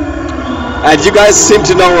 And you guys seem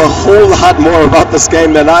to know a whole lot more about this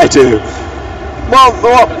game than I do. Well,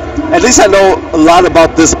 at least I know a lot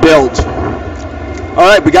about this build.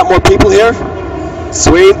 Alright, we got more people here.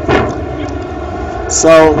 Sweet.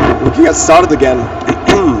 So, we can get started again.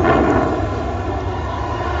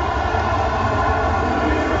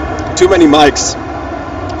 Too many mics.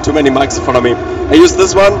 Too many mics in front of me. I use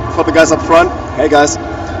this one for the guys up front. Hey guys.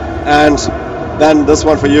 And then this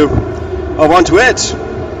one for you. Oh, on Twitch.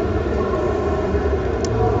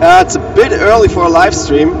 It's a bit early for a live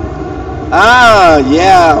stream. Ah,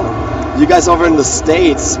 yeah. You guys over in the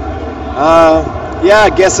States. Yeah, I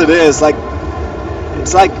guess it is.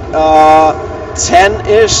 It's like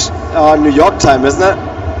 10-ish New York time, isn't it?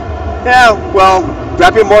 Yeah, well,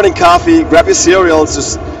 grab your morning coffee, grab your cereals,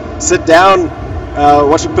 just sit down,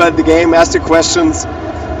 watch you play the game, ask your questions,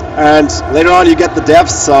 and later on you get the devs,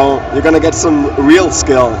 so you're gonna get some real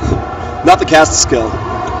skill, not the caster skill.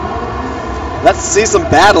 Let's see some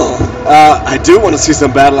battle. I do want to see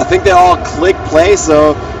some battle. I think they all click play,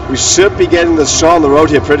 so we should be getting this show on the road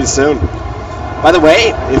here pretty soon. By the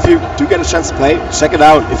way, if you do get a chance to play, check it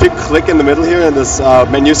out. If you click in the middle here in this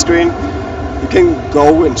menu screen, you can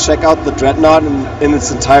go and check out the Dreadnought in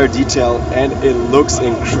its entire detail, and it looks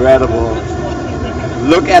incredible.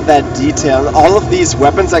 Look at that detail. All of these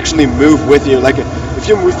weapons actually move with you. Like if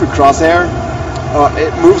you move the crosshair,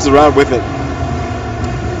 it moves around with it.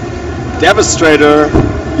 Devastator.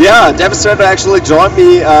 Yeah, Devastator actually joined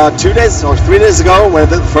me 2 days or 3 days ago when I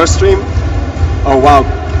did the first stream. Oh wow.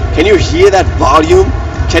 Can you hear that volume?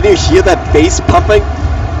 Can you hear that bass pumping?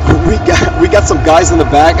 We got some guys in the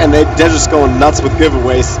back and they're just going nuts with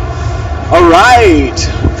giveaways. Alright,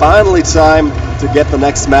 finally time to get the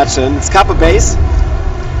next match in. It's Kappa Base.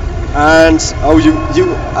 And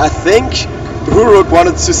I think Huruk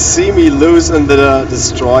wanted to see me lose in the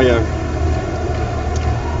destroyer.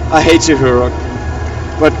 I hate you, Huruk.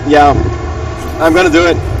 But yeah, I'm gonna do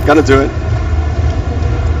it.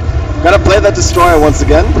 Gonna play that destroyer once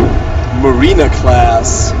again. Marina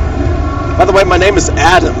class. By the way, my name is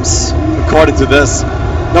Adams, according to this.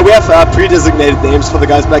 Now we have pre-designated names for the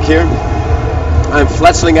guys back here. I'm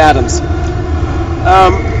Fletchling Adams.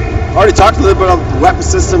 Already talked a little bit about weapon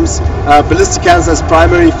systems. Ballistic cannons as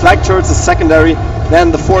primary, flag turrets as secondary.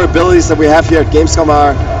 Then the 4 abilities that we have here at Gamescom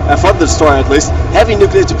are, for the destroyer at least, heavy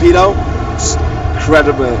nuclear torpedo,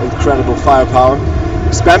 incredible firepower.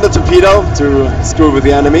 Scramble torpedo to screw with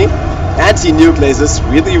the enemy. Anti-nuke lasers,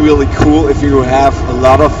 really cool if you have a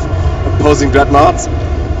lot of opposing dreadnoughts.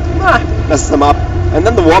 Messes them up. And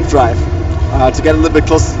then the warp drive to get a little bit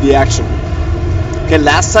closer to the action. Okay,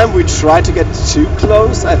 last time we tried to get too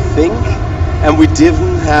close, I think, and we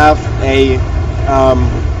didn't have a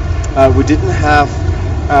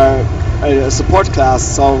support class,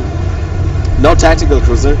 so no tactical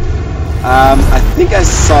cruiser. I think I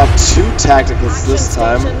saw 2 tacticals this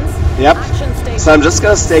time. Yep. So I'm just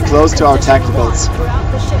gonna stay close to our tacticals.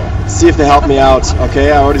 See if they help me out.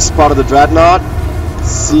 Okay, I already spotted the Dreadnought.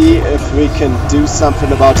 See if we can do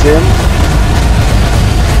something about him.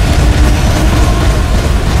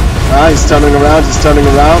 He's turning around.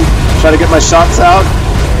 Trying to get my shots out.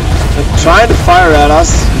 They're trying to fire at us.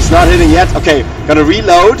 He's not hitting yet. Okay, gonna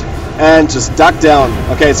reload and just duck down.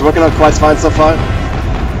 Okay, it's working out quite fine so far.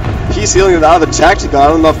 He's healing it out of the tactical. I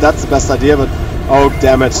don't know if that's the best idea, but oh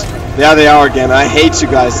damn it. There they are again. I hate you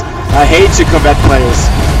guys. I hate you combat players.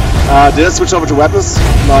 Did I switch over to weapons?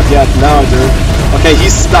 Not yet. Now I do. Okay,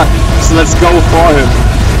 he's stuck. So let's go for him.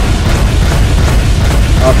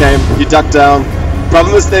 Okay, he ducked down.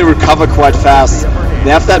 Problem is they recover quite fast.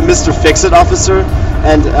 They have that Mr. Fix-It officer.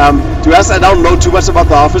 And to be honest, I don't know too much about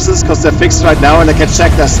the officers because they're fixed right now and I can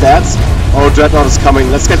check their stats. Oh, Dreadnought is coming.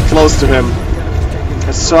 Let's get close to him.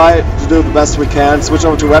 Let's try to do the best we can. Switch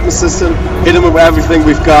over to weapon system. Hit him with everything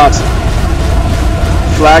we've got.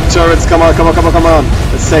 Flag turrets. Come on.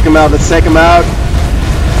 Let's take him out.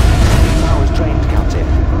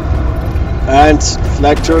 And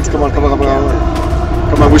flag turrets, come on, come on, come on.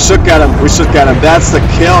 Come on, we should get him, we should get him. That's the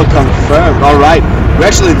kill, confirmed. Alright, we're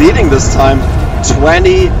actually leading this time,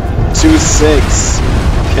 20-6.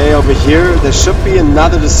 Okay, over here, there should be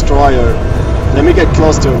another destroyer. Let me get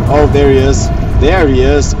close to him. Oh, there he is. There he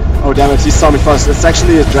is. Oh, damn it, he saw me first. It's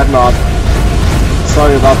actually a Dreadnought.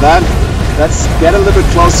 Sorry about that. Let's get a little bit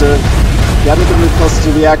closer. Get a little bit closer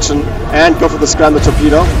to the action. And go for the scramble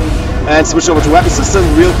torpedo. And switch over to weapon system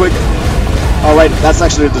real quick. Oh, wait, that's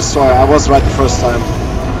actually a destroyer. I was right the first time.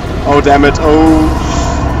 Oh, damn it. Oh,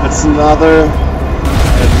 that's another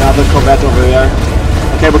Corvette over there.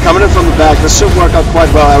 Okay, we're coming in from the back. This should work out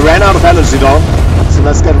quite well. I ran out of energy though. So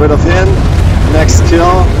let's get rid of him. Next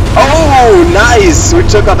kill. Oh, nice! We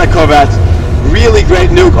took out that Corvette. Really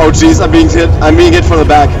great nuke. Oh jeez, I'm being hit from the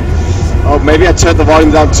back. Oh, maybe I turned the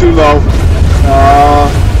volume down too low.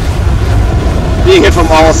 Being hit from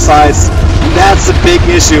all sides. That's a big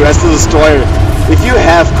issue as the destroyer. If you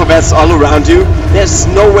have Corvettes all around you, there's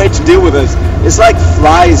no way to deal with it. It's like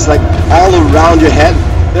flies, like all around your head.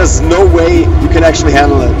 There's no way you can actually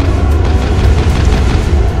handle it.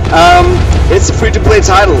 It's a free-to-play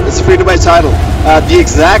title. It's a free-to-play title. The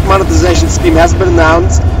exact monetization scheme hasn't been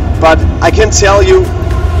announced, but I can tell you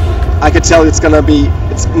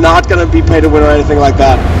it's not gonna be pay to win or anything like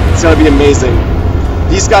that. It's gonna be amazing.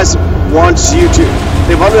 These guys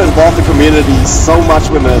they want to involve the community so much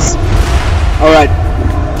with this. All right,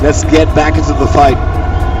 let's get back into the fight.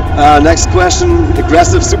 Next question: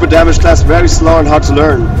 aggressive super damage class, very slow and hard to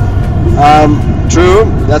learn. True,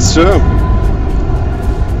 that's true.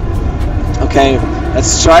 Okay,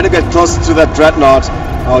 let's try to get closer to that Dreadnought.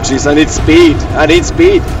 Oh jeez, I need speed. I need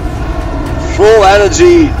speed. Full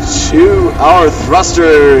energy to our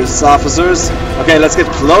thrusters, officers. Okay, let's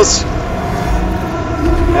get close.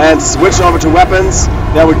 And switch over to weapons.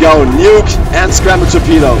 There we go. Nuke and scramble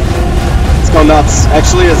torpedo. Let's go nuts.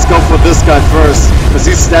 Actually, let's go for this guy first, because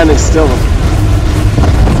he's standing still.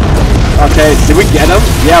 Okay, did we get him?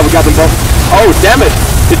 Yeah, we got them both. Oh, damn it.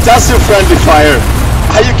 It does do friendly fire.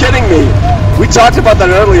 Are you kidding me? We talked about that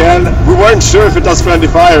earlier and we weren't sure if it does friendly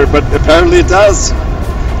fire, but apparently it does.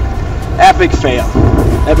 Epic fail.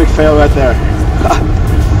 Epic fail right there.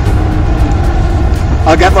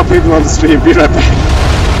 I'll get more people on the stream. Be right back.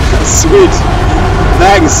 Sweet.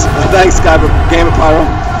 Thanks. Thanks, Game of Pyro.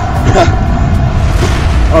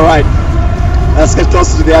 Alright. Let's get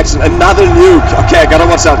closer to the action. Another nuke. Okay, gotta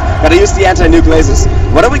watch out. Gotta use the anti-nuke lasers.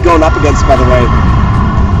 What are we going up against, by the way?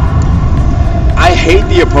 I hate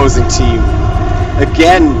the opposing team.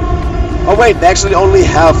 Again. Oh wait, they actually only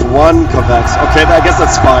have one Corvette. Okay, I guess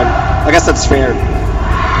that's fine. I guess that's fair.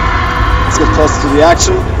 Let's get closer to the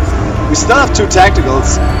action. We still have two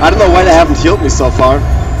tacticals. I don't know why they haven't healed me so far.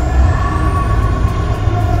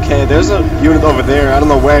 Okay, there's a unit over there. I don't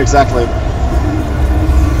know where exactly.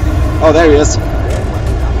 Oh, there he is.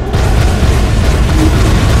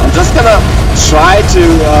 I'm just gonna try to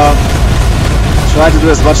do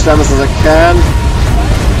as much damage as I can.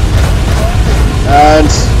 And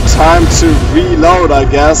time to reload, I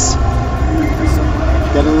guess.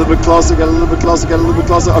 Get a little bit closer, get a little bit closer, get a little bit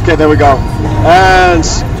closer. Okay, there we go. And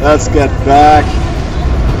let's get back.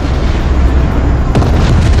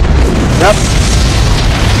 Yep.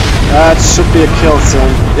 That should be a kill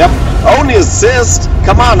soon. Yep. Only assist?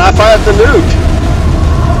 Come on, I fired the nuke.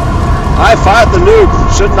 I fired the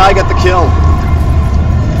nuke. Shouldn't I get the kill?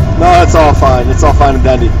 No, it's all fine. It's all fine and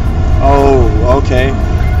dandy. Oh, okay.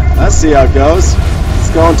 Let's see how it goes. Let's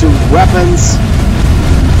go into weapons.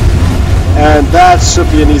 And that should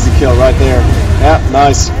be an easy kill right there. Yeah,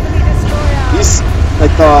 nice. These,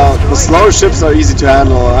 like the slow ships are easy to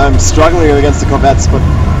handle. I'm struggling against the Corvettes, but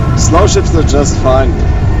slow ships are just fine.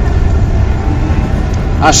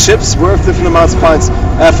 Are ships worth different amounts of points?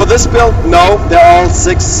 For this build, no, they're all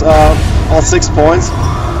six points.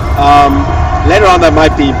 Later on that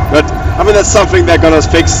might be, but I mean that's something they're gonna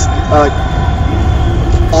fix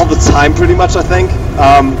all the time, pretty much. I think.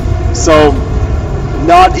 So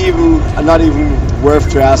not even worth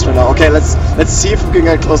to ask right now. Okay, let's see if we can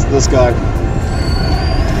get close to this guy.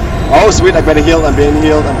 Oh sweet, I'm getting healed. I'm getting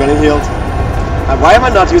healed. I'm getting healed. Why am I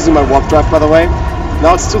not using my warp drive, by the way?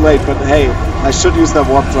 Now it's too late, but hey, I should use that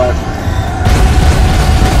warp drive.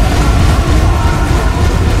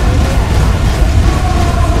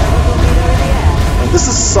 And this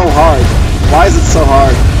is so hard. Why is it so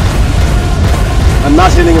hard? I'm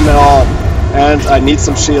not hitting him at all. And I need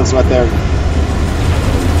some shields right there.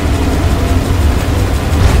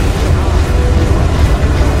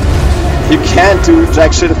 You can't do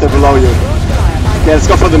jack shit if they're below you. Okay, let's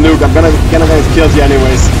go for the nuke. I'm gonna get killed you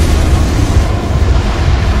anyways.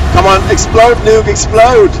 Come on, explode, nuke,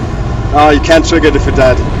 explode! Oh, you can't trigger it if you're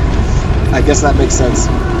dead. I guess that makes sense.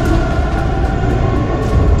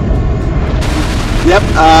 Yep,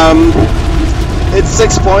 it's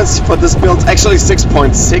 6 points for this build. Actually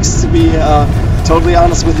 6.6 to be totally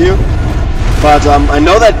honest with you. But I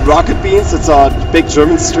know that Rocket Beans, it's a big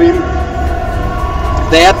German stream,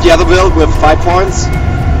 they had the other build with 5 points.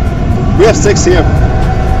 We have 6 here.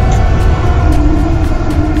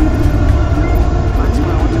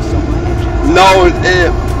 No,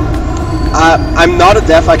 I'm not a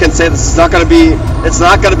dev. I can say this is not gonna be. It's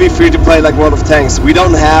not gonna be free to play like World of Tanks. We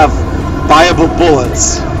don't have buyable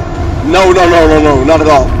bullets. No, not at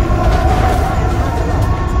all.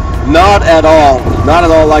 Not at all. Not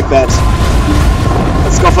at all like that.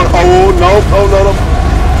 Let's go for. Oh no! Oh no!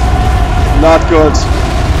 Not good.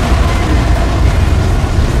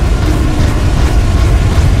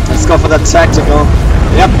 Let's go for that tactical.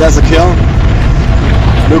 Yep, there's a kill.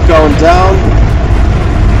 Nuke going down.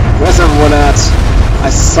 Where's everyone at? I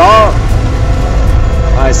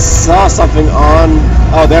saw something on.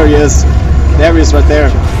 Oh, there he is. There he is right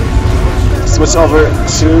there. Switch over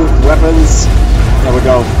to weapons. There we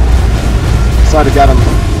go. Try to get him.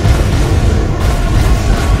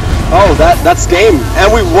 Oh, that's game.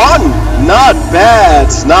 And we won! Not bad.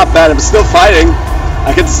 Not bad. I'm still fighting.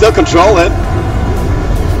 I can still control it.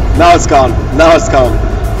 Now it's gone. Now it's gone.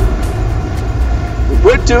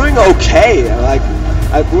 We're doing okay. Like,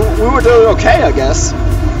 we were doing okay, I guess.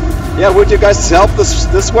 Yeah, would you guys help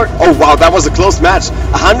this work? Oh wow, that was a close match.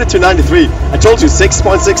 100 to 93. I told you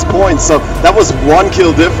 6.6 points, so that was 1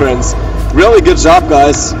 kill difference. Really good job,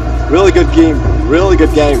 guys. Really good game. Really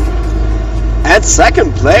good game. And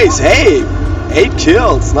second place. Hey, 8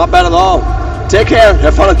 kills. Not bad at all. Take care.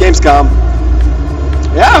 Have fun at Gamescom.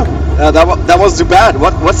 Yeah, that wasn't too bad.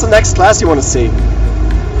 What's the next class you want to see?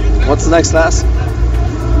 What's the next class?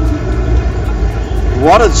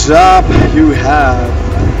 What a job you have.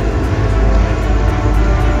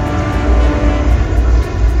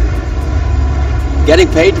 Getting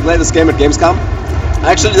paid to play this game at Gamescom.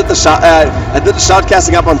 I actually did the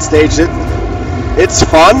shoutcasting up on stage. It's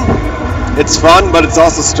fun. It's fun, but it's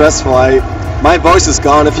also stressful. My voice is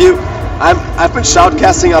gone. I've been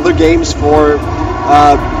shoutcasting other games for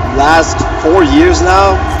last 4 years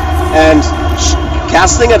now, and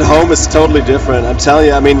casting at home is totally different. I'm telling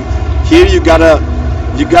you. I mean, here you gotta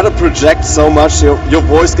project so much. Your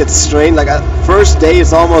voice gets strained. Like first day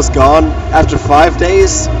is almost gone. After 5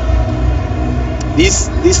 days,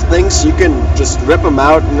 these things you can just rip them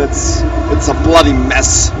out, and it's a bloody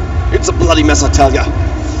mess. It's a bloody mess, I tell ya.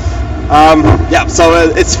 Yeah, so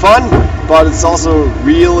it's fun, but it's also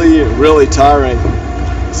really tiring.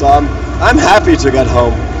 So I'm happy to get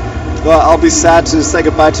home. Well, I'll be sad to say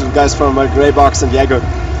goodbye to the guys from Grey Box and Jaeger.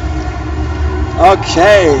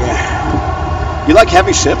 Okay. You like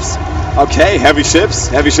heavy ships? Okay, heavy ships.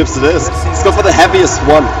 Heavy ships it is. Let's go for the heaviest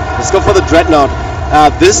one. Let's go for the Dreadnought.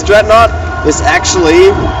 This Dreadnought is actually.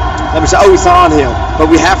 Let me show. Oh, it's on here. But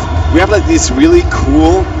we have like these really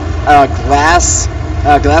cool glass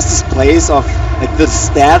displays of like the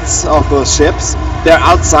stats of the ships. They're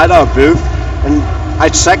outside our booth, and I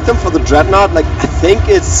checked them for the Dreadnought. Like I think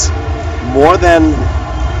it's more than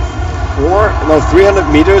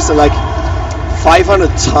 300 meters and like 500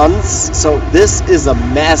 tons, so this is a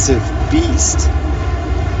massive beast.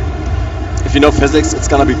 If you know physics, it's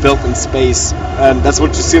gonna be built in space, and that's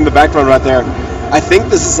what you see in the background right there. I think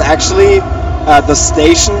this is actually the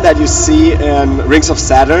station that you see in Rings of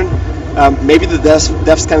Saturn. Maybe the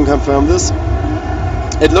devs can confirm this.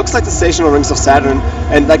 It looks like the station on Rings of Saturn,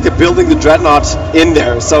 and like they're building the Dreadnought in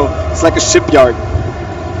there, so it's like a shipyard.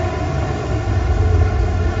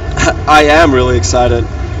 I am really excited.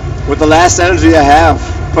 With the last energy I have,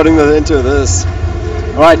 putting it into this.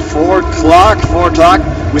 Alright, 4 o'clock.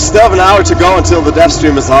 We still have an hour to go until the dev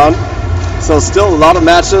stream is on. So still a lot of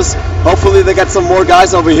matches. Hopefully they get some more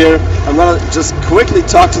guys over here. I'm gonna just quickly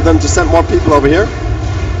talk to them to send more people over here.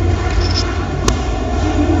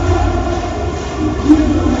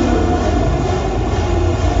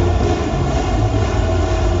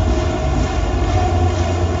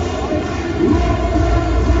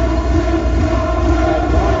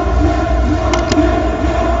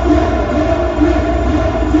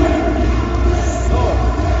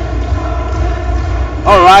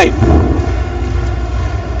 Alright.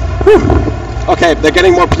 Okay, they're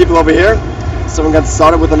getting more people over here. So we're going to get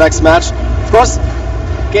started with the next match. Of course,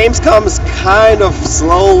 Gamescom is kind of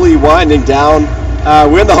slowly winding down.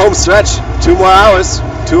 We're in the home stretch. 2 more hours.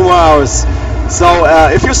 2 more hours. So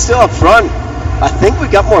if you're still up front, I think we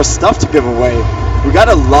got more stuff to give away. We got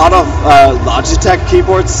a lot of Logitech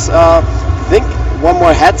keyboards. I think one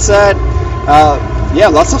more headset. yeah,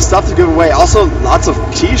 lots of stuff to give away. Also, lots of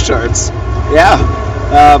T-shirts. Yeah.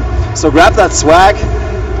 So grab that swag.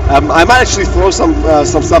 I might actually throw some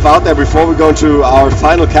stuff out there before we go into our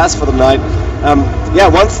final cast for the night. Yeah,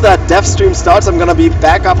 once that dev stream starts, I'm gonna be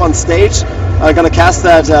back up on stage. I'm gonna cast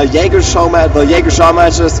that Jaeger show the Jaeger show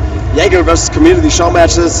matches, Jaeger versus community show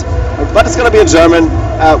matches. But it's gonna be in German.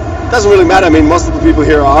 Doesn't really matter. I mean, most of the people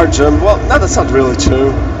here are German. Well, no, that's not really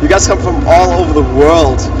true. You guys come from all over the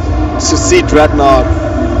world to see Dreadnought.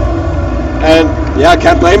 And yeah, I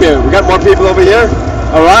can't blame you. We got more people over here.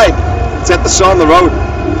 All right, let's get the show on the road.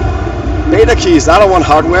 Beta keys. I don't want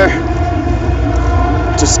hardware.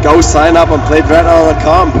 Just go sign up and play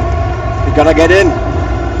Dreadnought.com. You're gonna get in.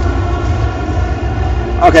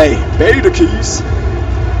 Okay, beta keys.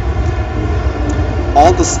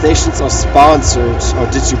 All the stations are sponsored, or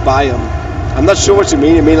did you buy them? I'm not sure what you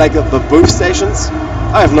mean. You mean like the booth stations?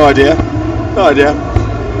 I have no idea. No idea.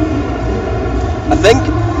 I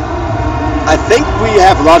think we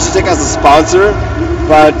have Logitech as a sponsor,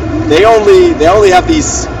 but they only have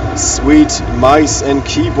these sweet mice and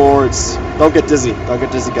keyboards. Don't get dizzy. Don't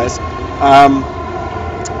get dizzy, guys.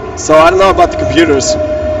 So I don't know about the computers.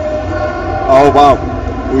 Oh wow,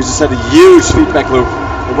 we just had a huge feedback loop.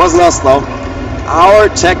 It wasn't us though. Our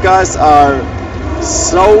tech guys are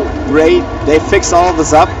so great. They fix all of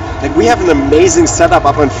this up. Like, we have an amazing setup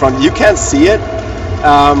up in front. You can't see it,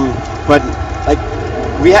 but like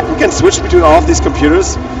we can switch between all of these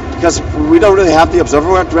computers because we don't really have the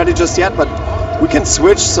observer rack ready just yet. But we can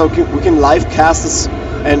switch, so we can live cast this,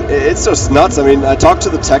 and it's just nuts. I mean, I talked to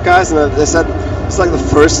the tech guys, and they said it's like the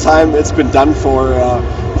first time it's been done for a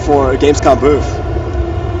Gamescom booth.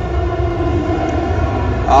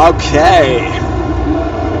 Okay.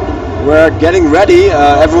 We're getting ready.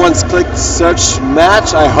 Everyone's clicked search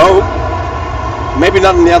match, I hope. Maybe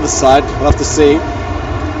not on the other side. We'll have to see.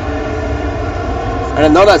 And I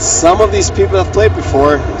know that some of these people have played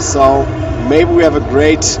before, so maybe we have a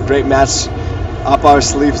great match up our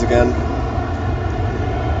sleeves again.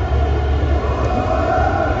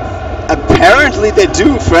 Apparently they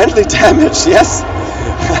do friendly damage, yes.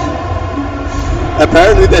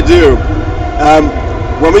 Apparently they do.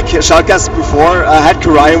 When we shoutcast before, I had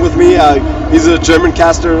Karayan with me. He's a German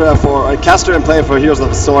caster caster and player for Heroes of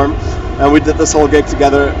the Storm, and we did this whole gig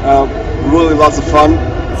together. Really lots of fun.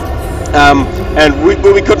 And we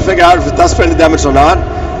couldn't figure out if it does friendly damage or not.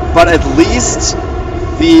 But at least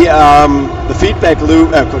the feedback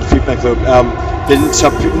loop, the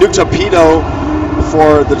nuke torpedo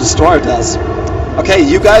for the destroyer does. Okay,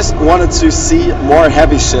 you guys wanted to see more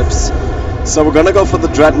heavy ships, so we're gonna go for the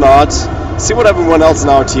Dreadnought. See what everyone else in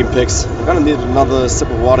our team picks. I'm gonna need another sip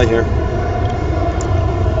of water here.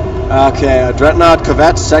 Okay, a Dreadnought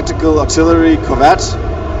Corvette, Tactical Artillery Corvette.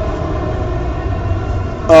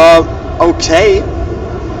 Okay.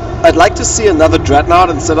 I'd like to see another Dreadnought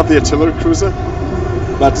instead of the artillery cruiser,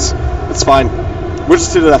 but it's fine. We're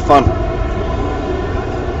just here to have fun.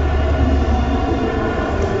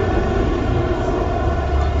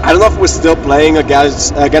 I don't know if we're still playing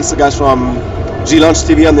against the guys from G-Launch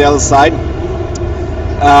TV on the other side.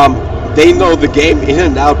 They know the game in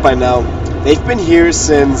and out by now. They've been here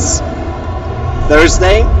since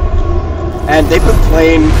Thursday, and they've been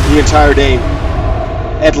playing the entire day.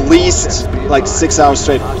 At least like 6 hours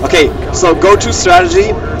straight. Okay, so go to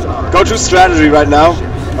strategy. Go to strategy right now.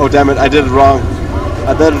 Oh damn it, I did it wrong.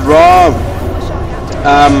 I did it wrong.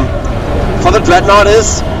 For the Dreadnought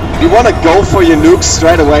is, you want to go for your nukes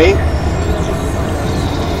straight away.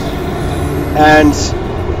 And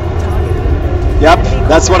yep,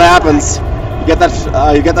 that's what happens. You get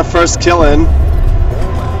that first kill in.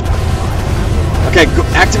 Okay,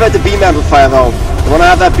 activate the beam amplifier though. You want to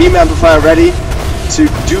have that beam amplifier ready to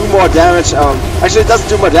do more damage. Actually, it doesn't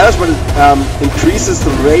do more damage, but it increases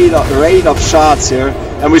the rate of shots here.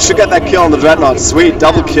 And we should get that kill on the Dreadnought. Sweet,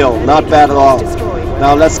 double kill, not bad at all.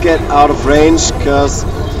 Now let's get out of range, because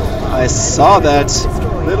I saw that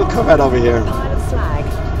little Corvette over here.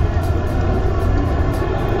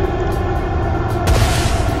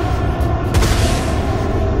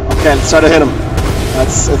 Okay, let's try to hit him.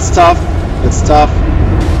 It's tough. It's tough.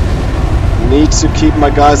 Need to keep my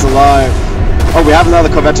guys alive. Oh, we have another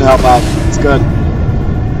Corvette to help out. It's good.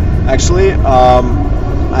 Actually,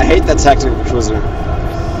 I hate that tactical cruiser.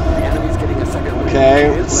 Okay,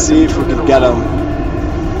 let's see if we can get him.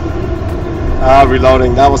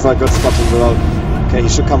 Reloading. That was not a good spot to reload. Okay, he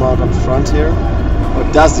should come out up front here. Or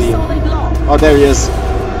does he? Oh, there he is.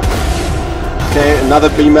 Okay, another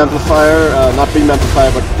beam amplifier. Not beam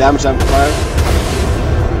amplifier, but damage amplifier.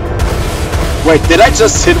 Wait, did I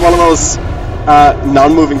just hit one of those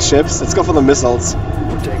non-moving ships? Let's go for the missiles.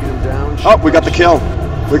 We're taking him down. Oh, we got the kill.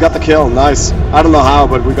 We got the kill. Nice. I don't know how,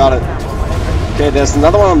 but we got it. Okay, there's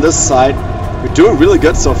another one on this side. We're doing really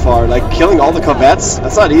good so far. Like, killing all the corvettes.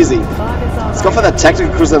 That's not easy. Let's go for that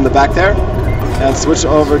tactical cruiser in the back there. And switch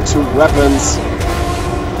over to weapons.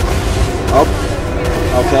 Oh.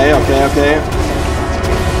 Okay.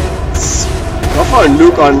 Let's go for a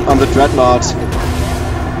nuke on the Dreadnought.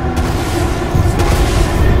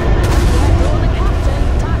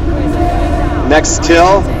 Next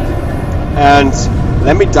kill. And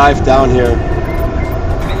let me dive down here.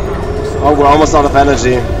 Oh, we're almost out of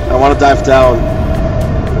energy. I want to dive down.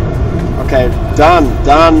 Okay, done,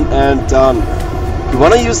 and done. You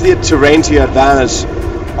want to use the terrain to your advantage.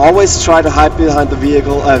 Always try to hide behind the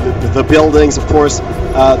vehicle, the buildings, of course.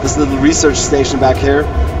 This little research station back here.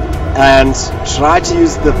 And try to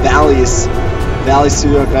use the valleys to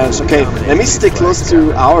your advantage. Okay, let me stick close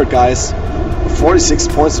to our guys. 46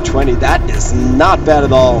 points to 20. That is not bad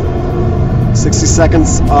at all. 60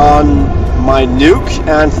 seconds on my nuke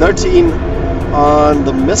and 13 on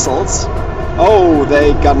the missiles. Oh,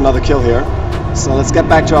 they got another kill here. So let's get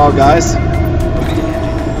back to our guys.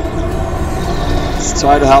 Let's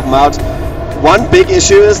try to help them out. One big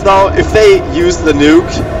issue is though, if they use the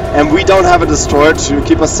nuke and we don't have a destroyer to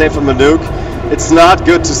keep us safe from the nuke, it's not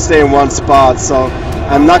good to stay in one spot. So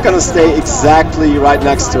I'm not going to stay exactly right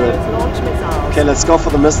next to it. Okay, let's go for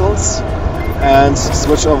the missiles and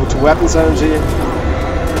switch over to weapons energy.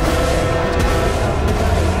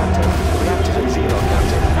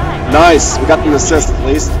 Nice, we got an assist at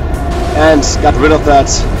least. And got rid of that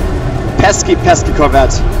pesky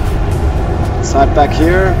corvette. Let's hide back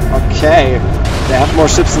here. Okay, they have more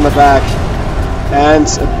ships in the back. And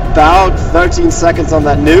about 13 seconds on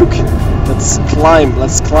that nuke. Let's climb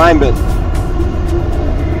it.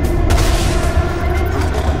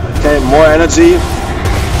 Okay, more energy.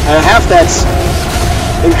 And I have that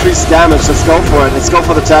increased damage. Let's go for it. Let's go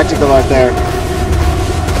for the tactical right there.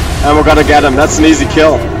 And we're gonna get him. That's an easy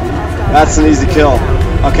kill. That's an easy kill.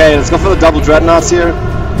 Okay, let's go for the double dreadnoughts here.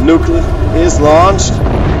 Nuke is launched.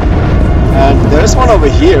 And there's one over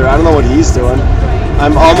here. I don't know what he's doing.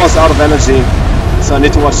 I'm almost out of energy, so I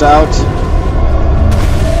need to watch out.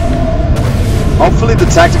 Hopefully the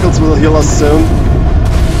tacticals will heal us soon.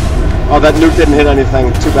 Oh, that nuke didn't hit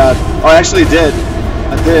anything. Too bad. Oh, I actually did.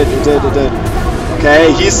 It did.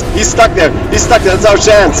 Okay, he's stuck there. He's stuck there. That's our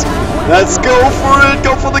chance. Let's go for it.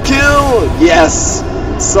 Go for the kill. Yes.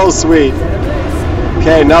 So sweet.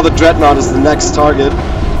 Okay, now the Dreadnought is the next target.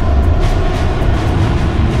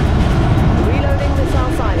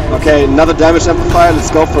 Okay, another damage amplifier.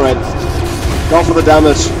 Let's go for it. Go for the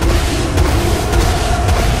damage.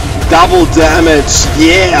 Double damage.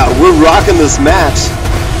 Yeah, we're rocking this match.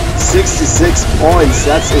 66 points.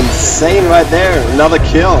 That's insane right there. Another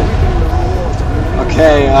kill.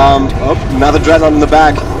 Okay, oh, another Dreadnought in the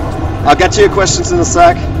back. I'll get to your questions in a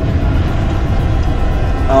sec.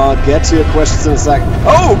 Oh,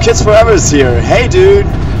 Kids Forever is here. Hey dude,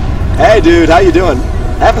 how you doing?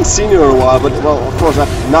 I haven't seen you in a while, but well, of course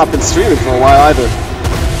I've not been streaming for a while either.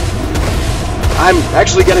 I'm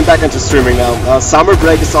actually getting back into streaming now. Summer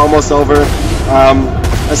break is almost over.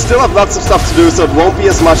 I still have lots of stuff to do, so it won't be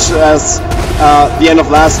as much as the end of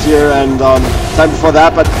last year and time before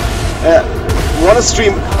that, but I want to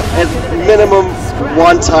stream at minimum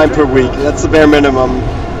 1 time per week. That's the bare minimum.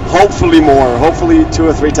 Hopefully more, hopefully 2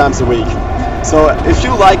 or 3 times a week. So if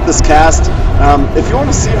you like this cast, if you want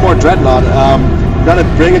to see more Dreadnought, I'm gonna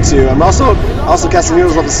bring it to you. I'm also casting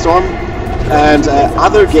Heroes of the Storm and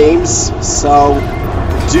other games, so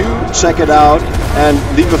do check it out and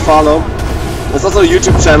leave a follow. There's also a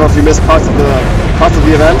YouTube channel if you missed parts of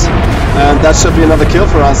the event, and that should be another kill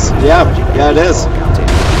for us. Yeah, it is.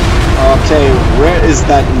 Okay, where is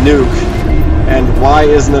that nuke, and why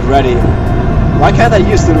isn't it ready? Why can't I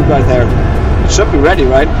use the nuke right there? It should be ready,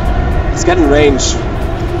 right? Let's get in range.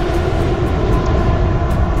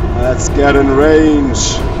 Let's get in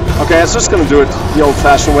range. Okay, I'm just gonna do it the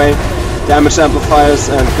old-fashioned way. Damage amplifiers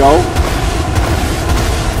and go.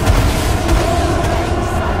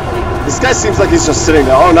 This guy seems like he's just sitting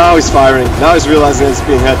there. Oh, now he's firing. Now he's realizing it's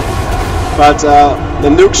being hit. But the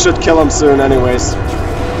nuke should kill him soon anyways.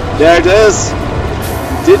 There it is.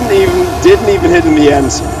 Didn't even hit in the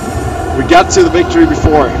end. We got to the victory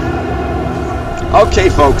before. Okay,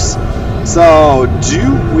 folks. So,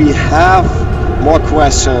 do we have more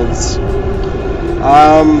questions?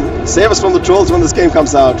 Save us from the trolls when this game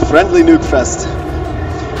comes out. Friendly Nuke Fest.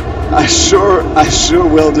 I sure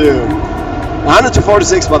will do. 100 to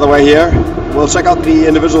 46, by the way, here. We'll check out the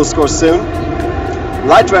individual scores soon.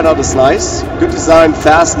 Light Dreadnought is nice. Good design,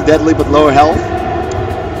 fast and deadly, but lower health.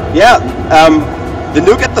 Yeah, The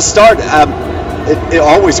nuke at the start, it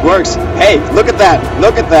always works. Hey, look at that,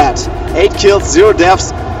 look at that. 8 kills, 0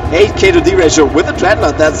 deaths, 8 K/D ratio with a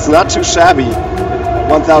Dreadnought. That's not too shabby.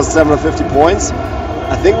 1,750 points.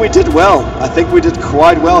 I think we did well. I think we did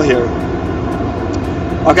quite well here.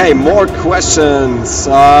 Okay, more questions.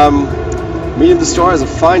 Medium destroyer is a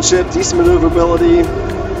fine ship, decent maneuverability,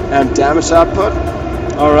 and damage output.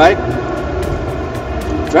 Alright.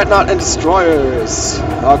 Dreadnought and destroyers.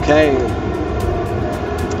 Okay.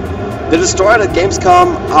 The destroyer at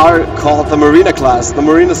Gamescom are called the Marina class, the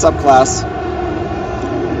Marina subclass.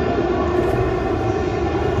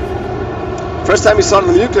 First time you saw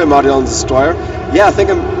the nuclear module on the destroyer. Yeah,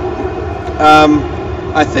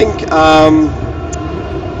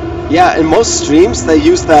 yeah, in most streams they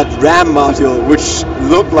use that RAM module, which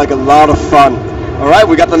looked like a lot of fun. Alright,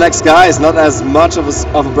 we got the next guy. It's not as much of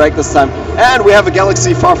a break this time. And we have a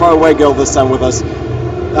Galaxy far, far away girl this time with us.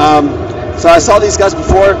 So I saw these guys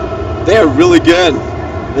before. They are really good.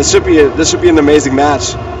 This should be an amazing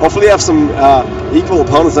match. Hopefully have some equal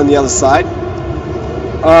opponents on the other side.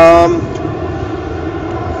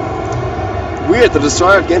 Weird, the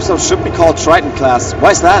destroyer at GameStop should be called Triton class.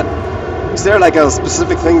 Why is that? Is there like a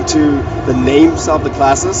specific thing to the names of the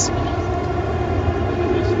classes?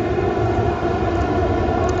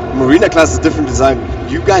 Marina class is different design.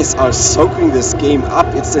 You guys are soaking this game up.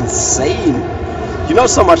 It's insane. You know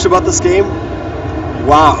so much about this game.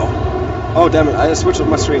 Wow. Oh damn it! I switched up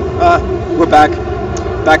my screen. We're back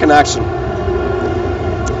in action.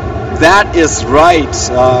 That is right.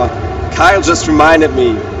 Kyle just reminded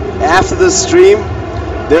me. After this stream,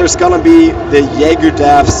 there's gonna be the Jaeger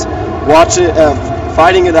devs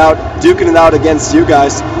fighting it out, duking it out against you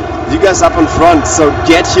guys. You guys up in front. So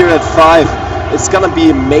get here at 5. It's gonna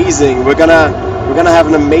be amazing. We're gonna have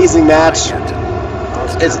an amazing match.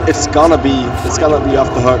 It's gonna be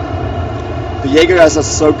off the hook. The Jaeger guys are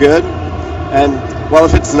so good, and well,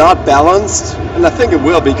 if it's not balanced, and I think it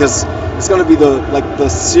will, because it's gonna be the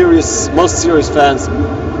most serious fans.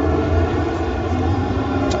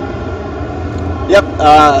 Yep,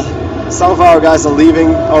 some of our guys are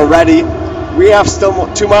leaving already. We have still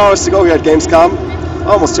 2 more hours to go here at Gamescom,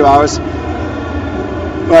 almost 2 hours.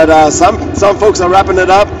 But some folks are wrapping it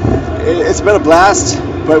up. It's been a blast,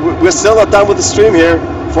 but we're still not done with the stream here.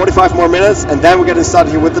 45 more minutes, and then we're getting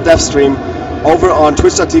started here with the dev stream over on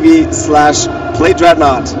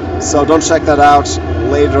twitch.tv/playdreadnought. So don't check that out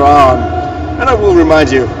later on, and I will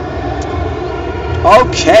remind you.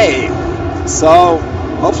 Okay, so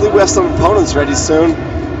hopefully we have some opponents ready soon.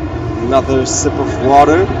 Another sip of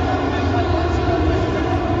water.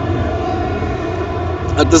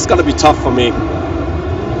 This is gonna be tough for me.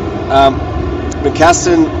 Been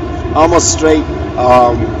casting almost straight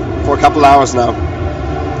for a couple hours now,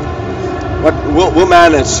 but we'll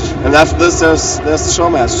manage. And after this, there's the show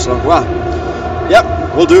match. So well, yep,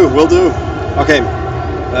 we'll do. Okay,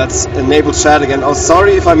 let's enable chat again. Oh,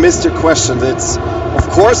 sorry if I missed your question. Of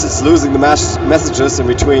course it's losing the messages in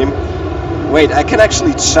between. Wait, I can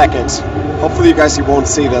actually check it. Hopefully you guys won't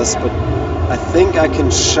see this, but I think I can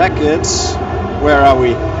check it. Where are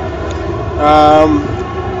we?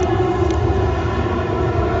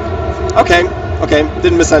 Okay,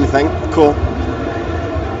 didn't miss anything. Cool.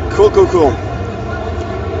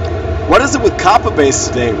 What is it with Copper Base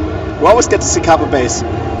today? We always get to see Copper Base.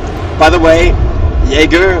 By the way,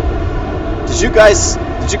 Jaeger, did you guys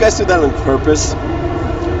do that on purpose?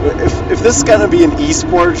 If this is gonna be an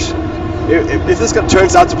esport, if this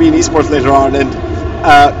turns out to be an esport later on, and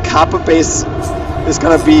Copper Base is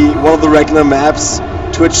gonna be one of the regular maps,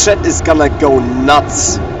 Twitch chat is gonna go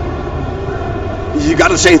nuts. You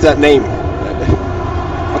gotta change that name.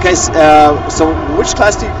 Okay, so which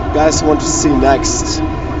class do you guys want to see next?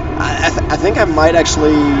 I think I might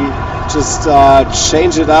actually just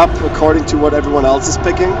change it up according to what everyone else is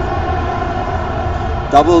picking.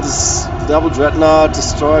 Double Dreadnought,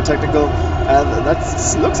 Destroyer, Technical. That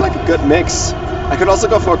looks like a good mix. I could also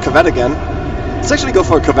go for a Corvette again. Let's actually go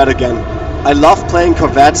for a Corvette again. I love playing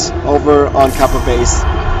Corvette over on Copper Base.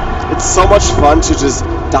 It's so much fun to just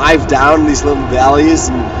dive down these little valleys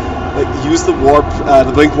and like use the warp,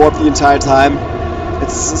 the blink warp the entire time.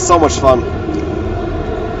 It's so much fun.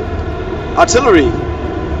 Artillery.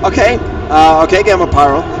 Okay. Okay, Gamma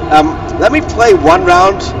Pyro. Let me play one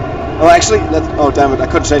round. Oh, actually, oh damn it! I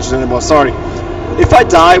couldn't change it anymore. Sorry. If I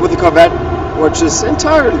die with the Corvette, which is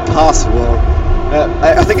entirely possible,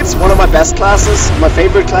 I think it's one of my best classes, my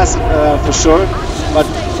favorite class for sure. But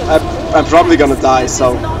I'm probably gonna die.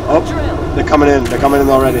 So, oh, they're coming in. They're coming in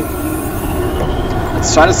already.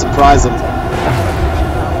 Let's try to surprise them.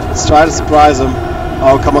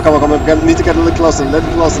 Oh, come on. We need to get a little closer, a little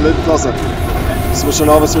closer. Switching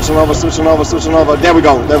over, switching over, switching over, switching over. There we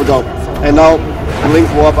go, there we go. And now blink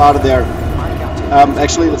warp out of there.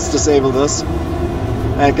 Actually, let's disable this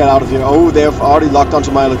and get out of here. Oh, they have already locked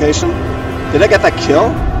onto my location. Did I get that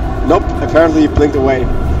kill? Nope, apparently he blinked away.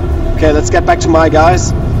 Okay, let's get back to my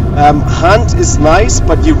guys. Hunt is nice,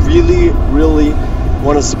 but you really, really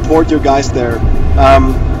want to support your guys there.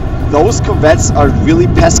 Those corvettes are really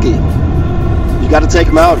pesky. You got to take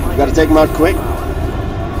them out. You got to take them out quick.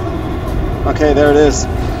 Okay, there it is.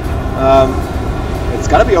 It's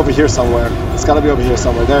got to be over here somewhere. It's got to be over here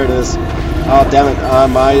somewhere. There it is. Oh, damn it.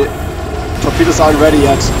 My torpedoes aren't ready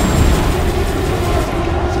yet.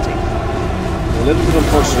 A little bit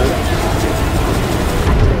unfortunate.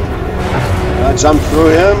 I jumped through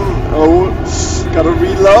him. Oh, gotta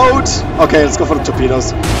reload. Okay, let's go for the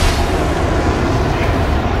torpedoes.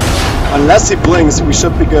 Unless he blinks, we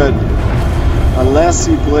should be good. Unless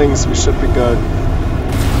he blinks, we should be good.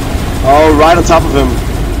 Oh, right on top of him.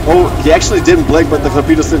 Oh, he actually didn't blink, but the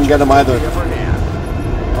torpedoes didn't get him either.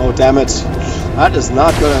 Oh, damn it. That is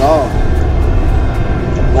not good at all.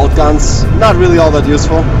 Bolt guns, not really all that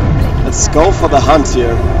useful. Let's go for the hunt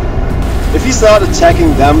here. If he's not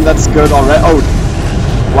attacking them, that's good already. Oh,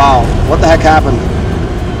 wow. What the heck happened?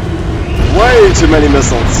 Way too many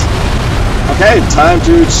missiles. Okay, time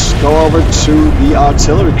to go over to the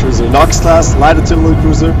artillery cruiser. Nox class, light artillery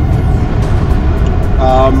cruiser.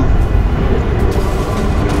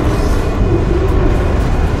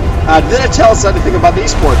 Did I tell us anything about the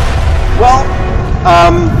esport? Well,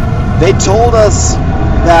 they told us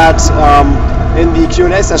that in the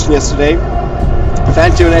Q&A session yesterday,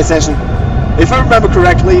 fan Q&A session, if I remember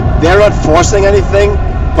correctly, they're not forcing anything,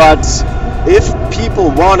 but if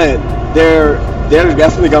people want it, they're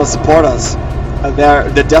definitely gonna support us. They're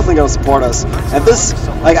definitely gonna support us. And this,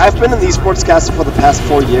 like, I've been an esports caster for the past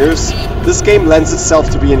 4 years. This game lends itself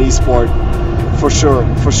to be an esport, for sure,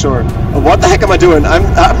 for sure. What the heck am I doing? I'm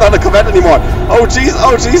not a Corvette anymore. Oh jeez,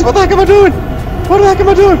 what the heck am I doing? What the heck am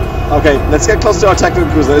I doing? Okay, let's get close to our tactical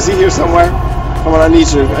cruiser. Is he here somewhere? Come on, I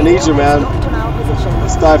need you, man.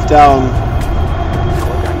 Let's dive down.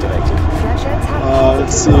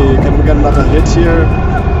 Let's see, can we get another hit here?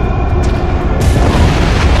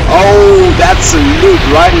 Oh, that's a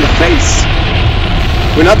nuke right in the face.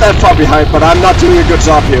 We're not that far behind, but I'm not doing a good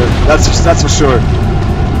job here. That's for sure.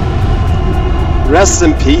 Rest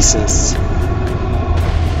in pieces.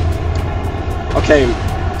 Okay.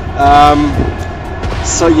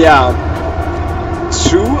 So yeah.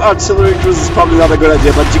 2 artillery cruisers is probably not a good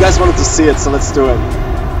idea, but you guys wanted to see it, so let's do it.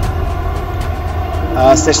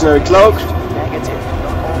 Stationary cloak.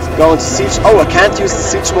 Go into siege. Oh, I can't use the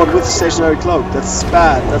siege mode with the stationary cloak. That's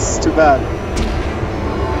bad. That's too bad.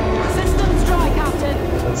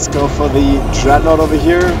 Let's go for the Dreadnought over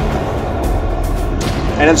here.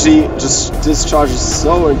 Energy just discharges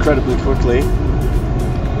so incredibly quickly.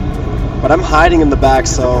 But I'm hiding in the back,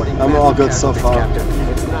 so I'm all good so far.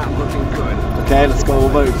 Okay, let's go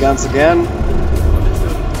over guns again.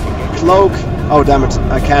 Cloak. Oh, damn it.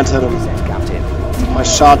 I can't hit him. My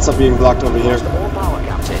shots are being blocked over here.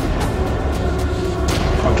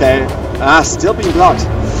 Okay. Still being blocked.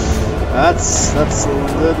 That's a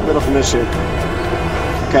little bit of an issue.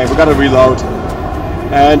 Okay, we gotta reload.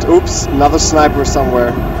 And oops, another sniper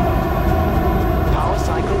somewhere.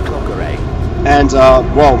 And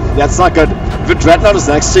whoa, that's not good. If a Dreadnought is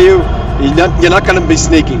next to you, you're not gonna be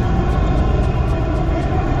sneaky.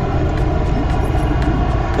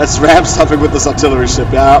 Let's ram something with this artillery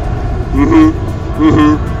ship, yeah.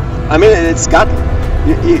 I mean, it's got.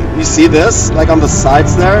 You see this, like on the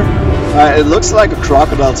sides there? It looks like a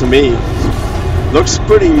crocodile to me. Looks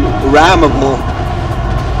pretty rammable.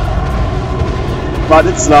 But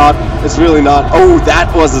it's not. It's really not. Oh,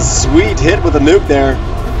 that was a sweet hit with a nuke there.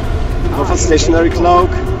 Go for stationary cloak.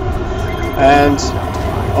 And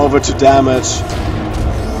over to damage.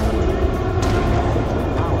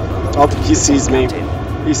 Oh, he sees me.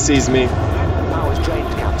 He sees me.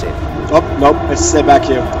 Oh, nope. Let's stay back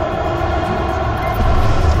here.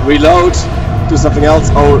 Reload. Do something else.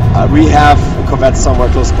 Oh, we have a Corvette somewhere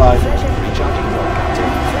close by.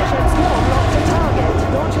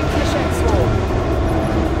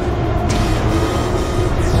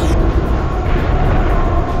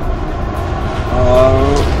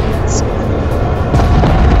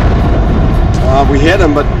 We hit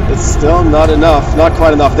him, but it's still not enough. Not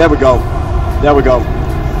quite enough. There we go. There we go.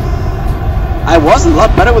 I was a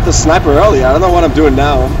lot better with the sniper earlier. I don't know what I'm doing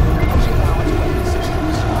now.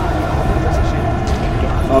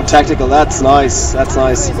 Oh, tactical. That's nice. That's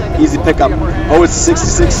nice. Easy pickup. Oh, it's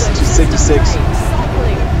 66 to 66.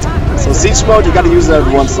 So siege mode, you gotta use it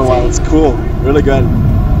every once in a while. It's cool. Really good.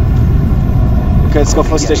 Okay, let's go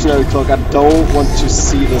for a stationary cloak. I don't want to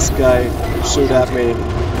see this guy shoot at me.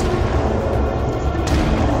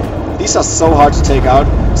 These are so hard to take out,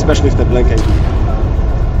 especially if they're blinking.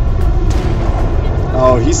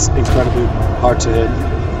 Oh, he's incredibly hard to hit.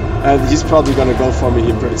 And he's probably gonna go for me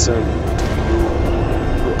here pretty soon.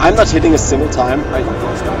 I'm not hitting a single time.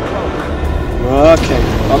 Okay.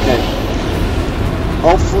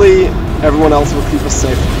 Hopefully everyone else will keep us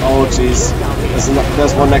safe. Oh jeez.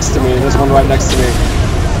 There's one next to me. There's one right next to me.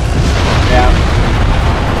 Yeah.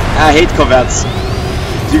 I hate Corvettes.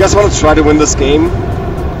 Do you guys want to try to win this game?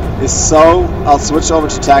 If so, I'll switch over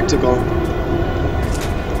to tactical.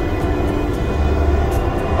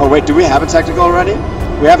 Oh wait, do we have a tactical already?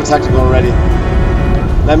 We have a tactical already.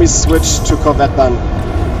 Let me switch to Corvette then.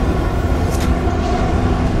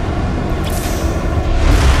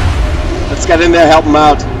 Let's get in there, help them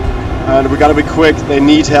out. And we gotta be quick, they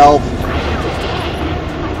need help.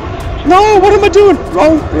 No, what am I doing?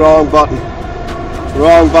 Wrong button.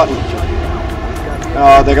 Wrong button.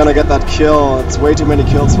 Oh, they're gonna get that kill. It's way too many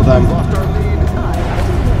kills for them.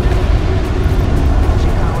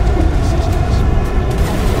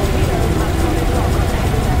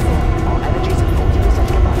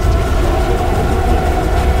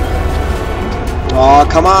 Oh,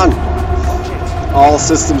 come on. All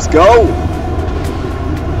systems go.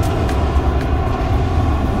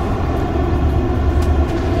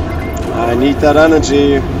 I need that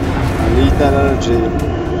energy. I need that energy.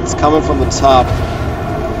 It's coming from the top.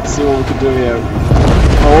 Let's see what we can do here.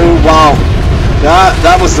 Oh wow.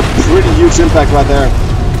 That was a pretty huge impact right there.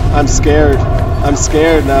 I'm scared. I'm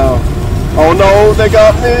scared now. Oh no, they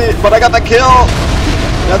got me, but I got the kill.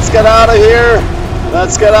 Let's get out of here.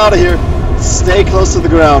 Let's get out of here. Stay close to the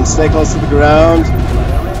ground. Stay close to the ground.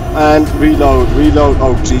 And reload. Reload.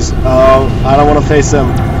 Oh jeez. Oh, I don't want to face him.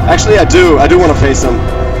 Actually, I do. I do want to face him.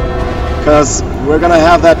 Because we're gonna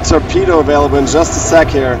have that torpedo available in just a sec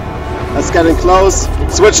here. Let's get in close.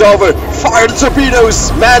 Switch over. Fire the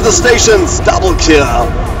torpedoes. Man the stations. Double kill.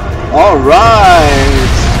 All right.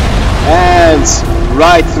 And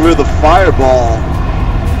right through the fireball.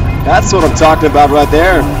 That's what I'm talking about right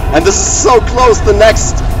there. And this is so close. The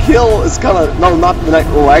next kill is gonna... No, not the next...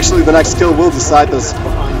 Oh, actually the next kill will decide this.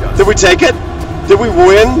 Did we take it? Did we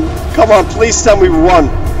win? Come on, please tell me we won.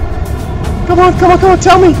 Come on,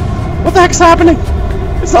 tell me. What the heck's happening?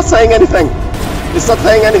 It's not saying anything. It's not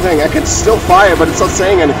saying anything. I can still fire, but it's not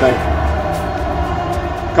saying anything.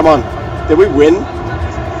 Come on. Did we win?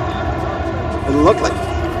 It looked like...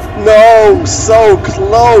 No, so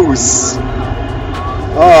close.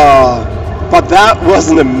 Oh, but that was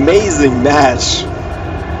an amazing match.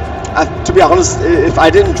 To be honest, if I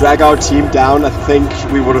didn't drag our team down, I think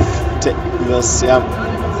we would have taken this, yeah.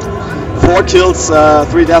 4 kills,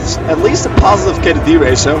 3 deaths, at least a positive K/D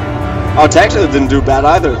ratio. Our tactical didn't do bad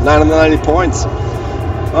either, 990 points.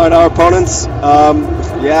 Alright, our opponents,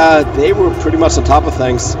 yeah, they were pretty much on top of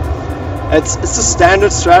things. It's a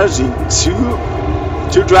standard strategy.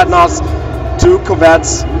 Two Dreadnoughts, 2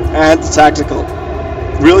 Corvettes, and tactical.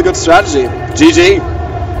 Really good strategy. GG.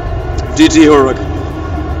 GG, Huruk.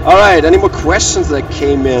 Alright, any more questions that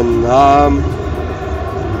came in?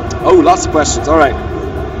 Oh, lots of questions. Alright.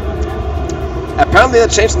 Apparently they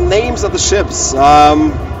changed the names of the ships.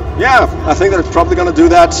 Yeah, I think they're probably going to do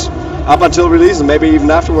that up until release and maybe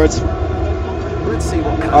even afterwards. Let's see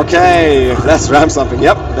what Okay, let's ram something.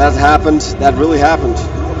 Yep, that happened. That really happened.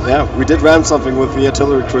 Yeah, we did ram something with the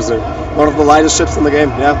artillery cruiser. One of the lightest ships in the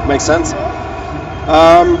game. Yeah, makes sense.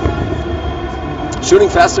 Shooting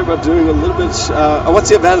faster but doing a little bit... what's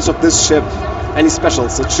the advantage of this ship? Any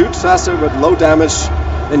specials? It shoots faster but low damage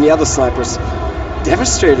than the other snipers.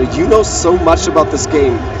 Devastator, you know so much about this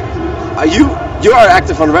game. You are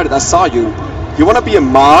active on Reddit, I saw you. You want to be a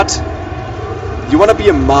mod? You want to be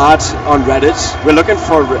a mod on Reddit? We're looking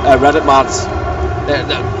for Reddit mods.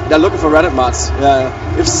 They're looking for Reddit mods.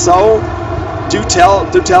 If so, do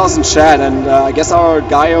tell us in chat, and I guess our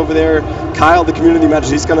guy over there, Kyle, the community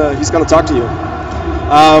manager, he's gonna talk to you.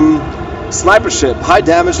 Sniper ship, high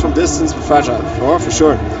damage from distance, but fragile. Oh, for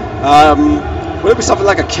sure. Would it be something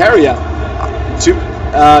like a carrier?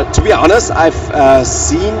 To be honest, I've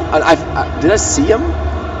seen. Did I see them?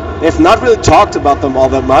 They've not really talked about them all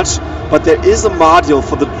that much, but there is a module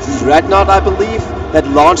for the Dreadnought, I believe, that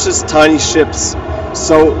launches tiny ships.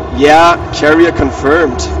 So yeah, carrier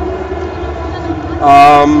confirmed.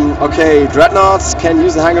 Okay, Dreadnoughts can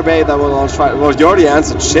use the hangar bay that will launch fire. Well, you already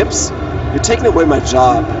answered. Ships? You're taking away my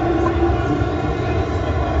job.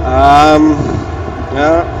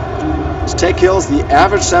 Yeah. To take kills, the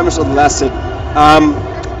average damage of the last hit.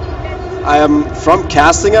 I am from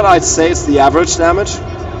casting it. I'd say it's the average damage.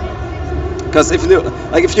 Because if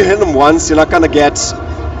you hit them once, you're not gonna get.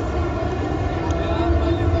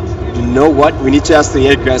 You know what? We need to ask the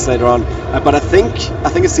Jaeger guys later on. But I think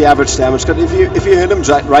it's the average damage. Because if you hit them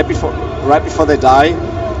right before they die,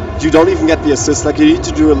 you don't even get the assist. Like, you need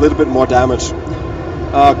to do a little bit more damage.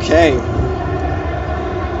 Okay.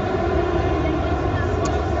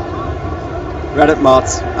 Reddit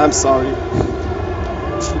mods. I'm sorry.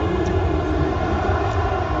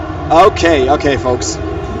 Okay, folks.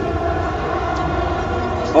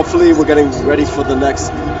 Hopefully we're getting ready for the next.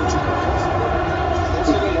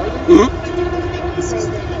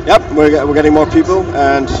 Yep, we're getting more people,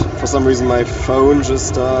 and for some reason my phone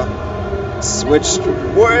just switched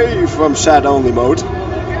way from chat only mode.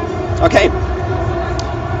 Okay.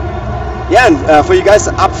 Yeah, and for you guys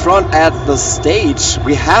up front at the stage,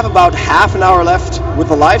 we have about half an hour left with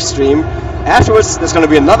the live stream. Afterwards, there's going to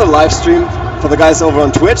be another live stream for the guys over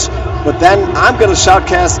on Twitch, but then I'm going to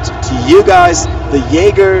shoutcast to you guys the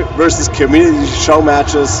Jaeger versus community show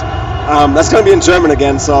matches. That's going to be in German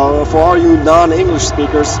again, so for all you non-English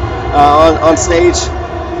speakers on stage,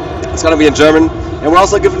 it's going to be in German. And we're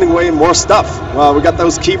also giving away more stuff. We got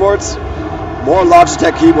those keyboards, more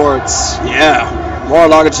Logitech keyboards, yeah, more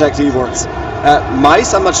Logitech keyboards.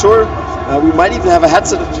 Mice, I'm not sure. We might even have a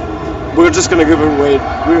headset. We're just going to give it away.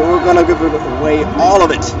 We're going to give it away, all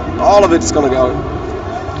of it. All of it's going to go.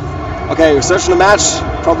 Okay, we're searching the match.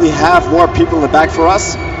 Probably have more people in the back for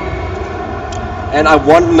us. And I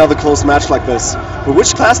want another close match like this. But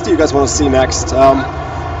which class do you guys want to see next?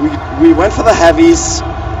 We went for the heavies.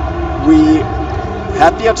 We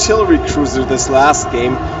had the artillery cruiser this last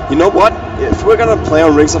game. You know what? If we're going to play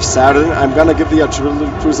on Rings of Saturn, I'm going to give the artillery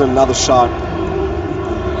cruiser another shot.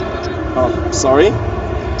 Oh, sorry.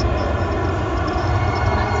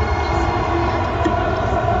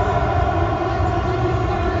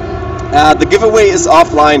 The giveaway is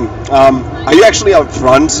offline. Are you actually up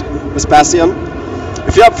front, Vespasian?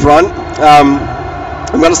 If you're up front,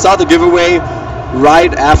 I'm going to start the giveaway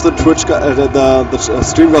right after Twitch the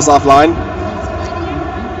stream goes offline.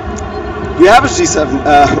 We have a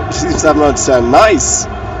G710. Nice.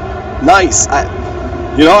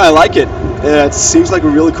 I like it. It seems like a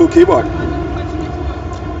really cool keyboard.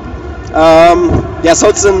 Yeah, so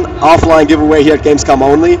it's an offline giveaway here at Gamescom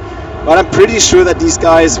only. But I'm pretty sure that these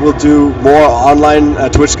guys will do more online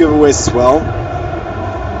Twitch giveaways as well.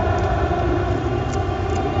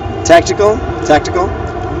 Tactical.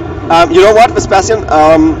 You know what, Vespasian?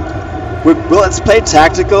 Let's play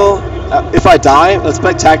tactical. If I die, let's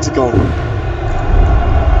play tactical.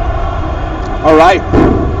 All right.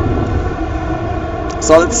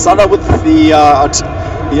 So let's start out with the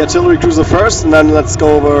artillery cruiser first, and then let's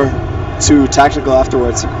go over to tactical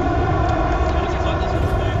afterwards.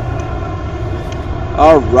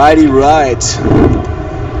 Alrighty, right.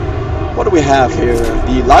 What do we have here?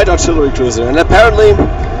 The light artillery cruiser, and apparently,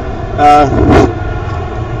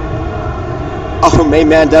 main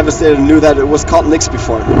man Devastator knew that it was called Nix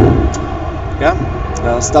before.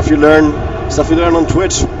 Yeah, stuff you learn on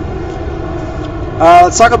Twitch.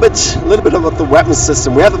 Let's talk a little bit about the weapon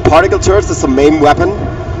system. We have the particle turrets. That's the main weapon.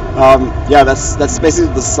 Yeah, that's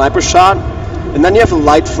basically the sniper shot, and then you have the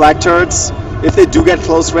light flak turrets. If they do get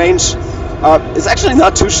close range. It's actually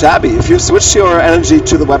not too shabby. If you switch your energy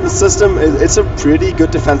to the weapon system, it's a pretty good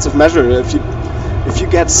defensive measure. If you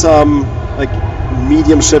get some like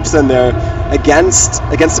medium ships in there against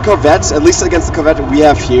the Corvette, at least against the Corvette we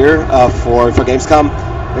have here for Gamescom,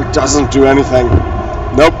 it doesn't do anything.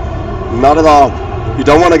 Nope, not at all. You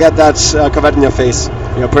don't want to get that Corvette in your face.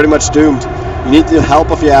 You're pretty much doomed. You need the help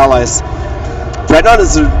of your allies. Dreadnought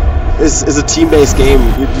is a team-based game.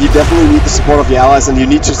 You definitely need the support of your allies, and you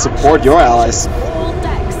need to support your allies.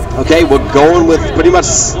 Okay, we're going with pretty much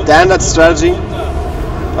standard strategy.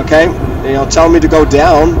 Okay, tell me to go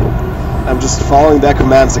down. I'm just following their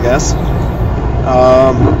commands, I guess.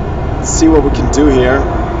 Let's see what we can do here.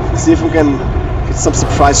 See if we can get some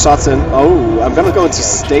surprise shots in. Oh, I'm gonna go into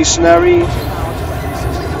stationary,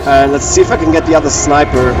 and let's see if I can get the other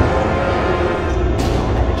sniper.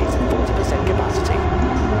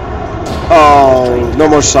 Oh, no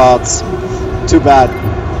more shots. Too bad.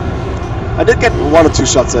 I did get 1 or 2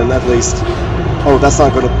 shots in, at least. Oh, that's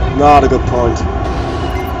not good. Not a good point.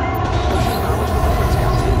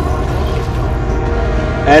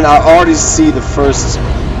 And I already see the first.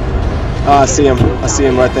 I see him. I see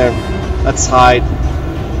him right there. Let's hide.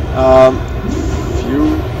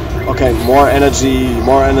 Okay, more energy.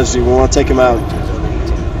 More energy. We want to take him out.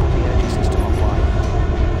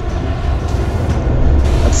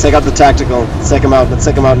 Let's take out the tactical. Let's take him out. Let's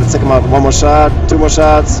take him out. Let's take him out. 1 more shot. 2 more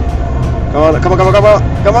shots. Come on, come on, come on, come on,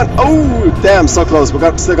 come on. Oh, damn, so close.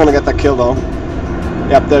 We're still gonna get that kill though.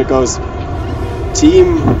 Yep, there it goes.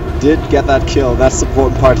 Team did get that kill. That's the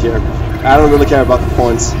important part here. I don't really care about the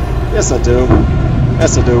points. Yes, I do.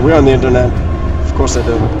 Yes, I do. We're on the internet. Of course I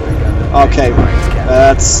do. Okay,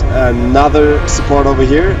 that's another support over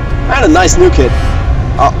here. And a nice nuke hit.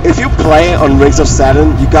 If you play on Rings of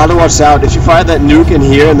Saturn, you gotta watch out. If you fire that nuke in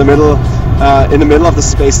here in the middle of the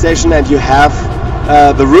space station, and you have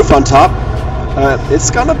the roof on top, it's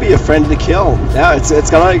gonna be a friendly kill. Yeah,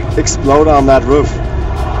 it's gonna explode on that roof.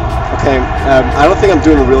 Okay, I don't think I'm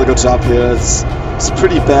doing a really good job here. It's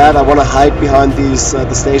pretty bad. I want to hide behind these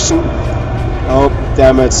the station. Oh,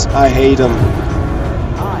 damn it! I hate him.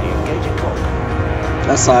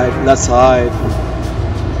 Let's hide. Let's hide.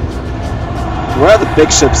 Where are the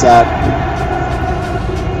big ships at?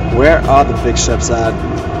 Where are the big ships at?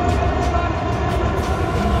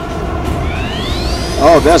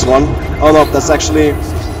 Oh, there's one. Oh no, that's actually...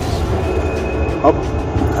 Oh,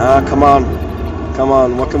 come on. Come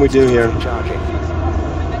on, what can we do here?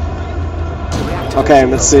 Okay,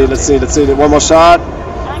 let's see. One more shot.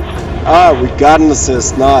 Ah, we got an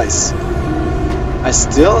assist, nice. I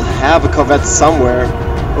still have a Corvette somewhere.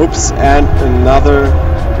 Oops, and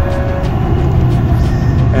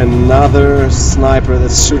another sniper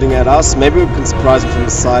that's shooting at us. Maybe we can surprise him from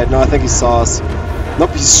the side. No, I think he saw us.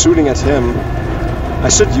 Nope, he's shooting at him. I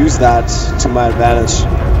should use that to my advantage.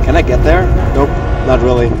 Can I get there? Nope, not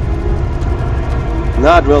really.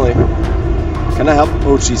 Not really. Can I help?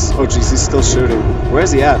 Oh jeez, he's still shooting. Where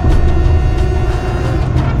is he at?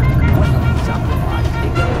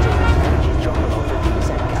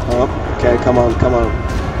 Oh, okay, come on, come on.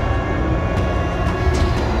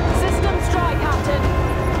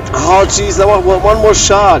 Oh jeez, I want one more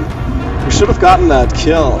shot. We should have gotten that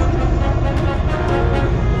kill.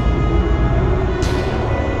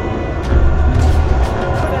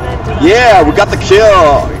 Yeah, we got the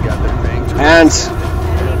kill. And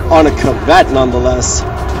on a Corvette nonetheless.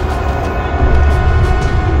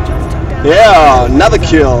 Yeah, another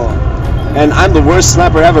kill. And I'm the worst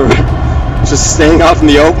sniper ever. Just staying out in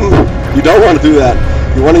the open. You don't want to do that.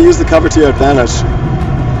 You want to use the cover to your advantage.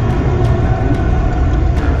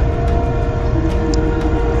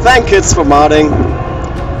 Thank kids for modding.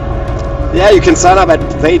 Yeah, you can sign up at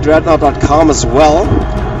Dreadnought.com as well.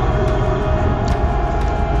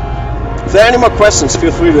 If there are any more questions,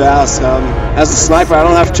 feel free to ask. As a sniper, I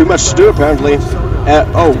don't have too much to do apparently.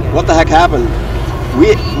 Oh, what the heck happened?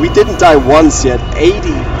 We didn't die once yet.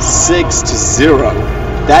 86-0.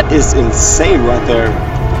 That is insane right there.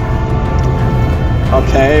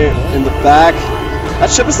 Okay, in the back. That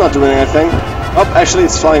ship is not doing anything. Oh, actually,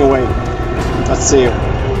 it's flying away. Let's see.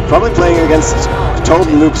 Probably playing against total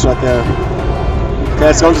noobs right there. Okay,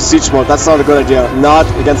 it's going to siege mode. That's not a good idea. Not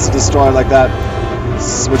against a destroyer like that.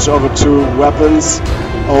 Switch over to weapons.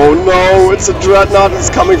 Oh no, it's a Dreadnought. It's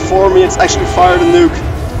coming for me. It's actually fired a nuke.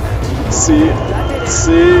 Let's see. Let's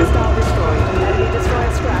see.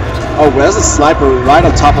 Oh, where's the sniper? Right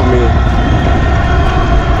on top of me.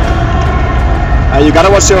 You gotta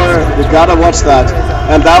watch that.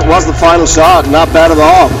 And that was the final shot. Not bad at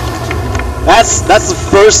all. That's the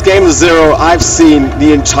first game of 0 I've seen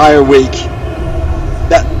the entire week.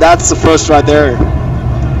 That's the first right there.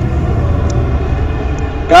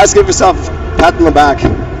 Guys, give yourself a pat on the back.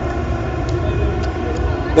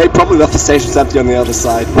 They probably left the stations empty on the other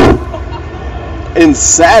side.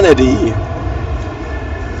 Insanity.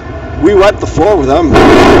 We wiped the floor with them.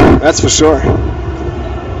 That's for sure.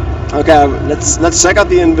 Okay, let's check out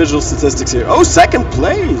the individual statistics here. Oh, second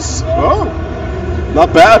place. Oh,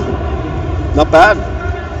 not bad. Not bad.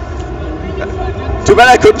 Too bad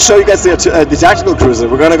I couldn't show you guys the tactical cruiser.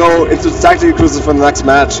 We're gonna go into the tactical cruiser for the next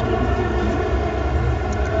match.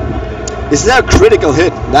 Is there a critical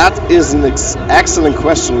hit? That is an excellent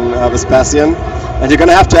question, Vespasian. And you're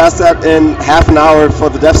gonna have to ask that in half an hour for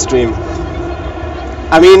the dev stream.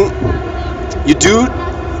 I mean, you do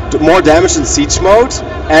more damage in siege mode,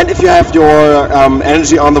 and if you have your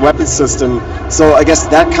energy on the weapon system. So I guess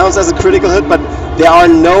that counts as a critical hit, but there are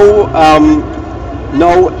no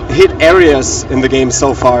hit areas in the game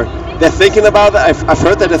so far. They're thinking about it. I've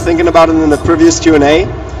heard that they're thinking about it in the previous Q&A,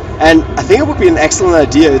 and I think it would be an excellent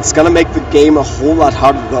idea. It's gonna make the game a whole lot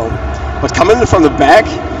harder though. But coming in from the back,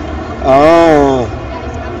 oh,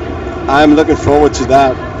 I'm looking forward to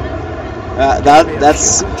that.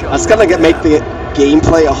 That's gonna make the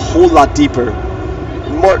gameplay a whole lot deeper,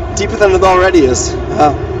 more deeper than it already is.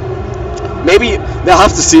 Maybe they'll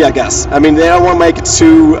have to see, I guess. I mean, they don't want to make it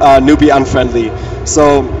too newbie unfriendly,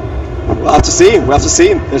 so we'll have to see. We'll have to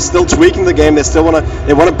see. They're still tweaking the game. They want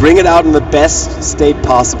to bring it out in the best state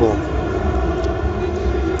possible.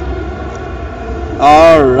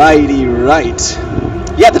 Alrighty, right.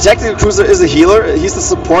 Yeah, the Tactical Cruiser is a healer. He's the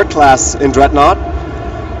support class in Dreadnought,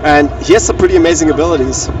 and he has some pretty amazing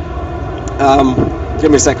abilities.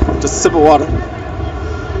 Give me a sec, just a sip of water.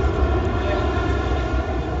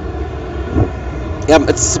 Yeah,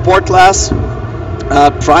 it's a support class.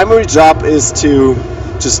 Primary job is to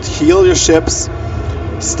just heal your ships,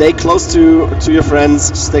 stay close to your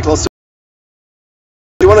friends, stay close to.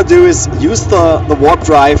 What you want to do is use the warp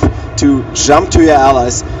drive to jump to your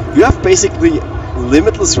allies. You have basically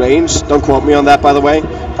limitless range. Don't quote me on that, by the way.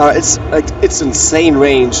 It's insane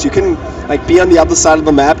range. You can like be on the other side of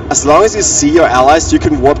the map. As long as you see your allies, you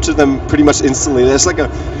can warp to them pretty much instantly. There's like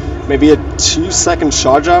maybe a 2-second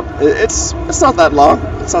charge up. It's not that long.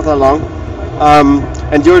 It's not that long.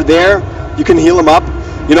 And you're there. You can heal them up.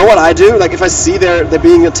 You know what I do? Like if I see they're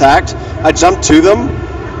being attacked, I jump to them,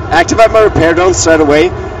 activate my repair drone straight away,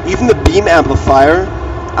 even the beam amplifier,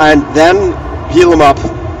 and then heal them up.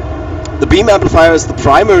 The beam amplifier is the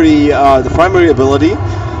primary ability.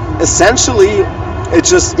 Essentially, it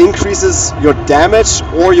just increases your damage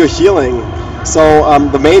or your healing. So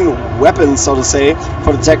the main weapon, so to say,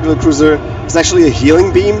 for the Tactical Cruiser is actually a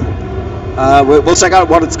healing beam. We'll check out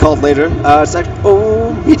what it's called later. It's like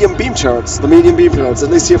medium beam turrets. The medium beam turrets, at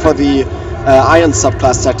least here for the Iron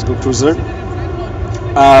subclass Tactical Cruiser.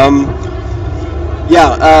 And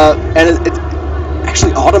it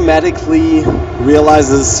actually automatically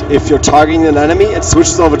realizes if you're targeting an enemy, it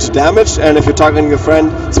switches over to damage, and if you're targeting a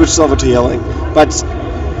friend, it switches over to healing. But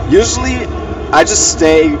usually, I just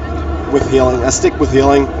stay with healing. I stick with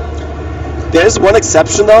healing. There is one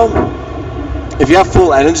exception though. If you have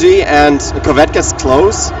full energy and a corvette gets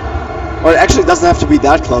close, or actually it doesn't have to be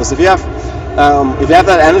that close. If you have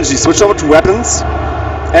that energy, switch over to weapons,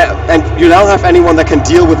 and you don't have anyone that can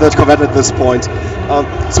deal with that corvette at this point.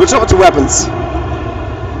 Switch over to weapons.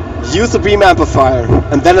 Use the beam amplifier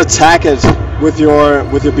and then attack it with your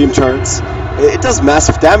beam turrets. It does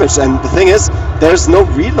massive damage, and the thing is, there's no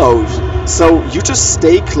reload. So you just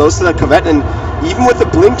stay close to that corvette, and even with the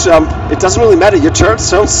blink jump, it doesn't really matter. Your turrets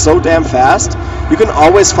turn so damn fast, you can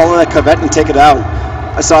always follow that corvette and take it out.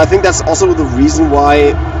 So I think that's also the reason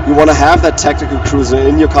why you want to have that Tactical Cruiser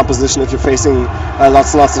in your composition if you're facing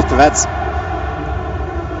lots and lots of corvettes.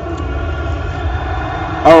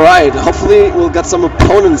 Alright, hopefully we'll get some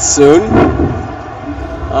opponents soon.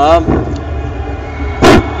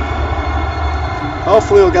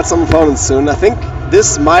 Hopefully we'll get some opponents soon. I think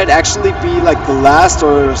this might actually be like the last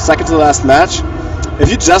or second to last match. If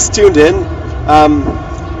you just tuned in,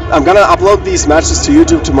 I'm gonna upload these matches to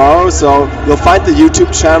YouTube tomorrow, so you'll find the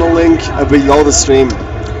YouTube channel link below the stream.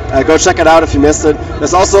 Go check it out if you missed it.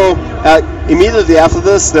 There's also, immediately after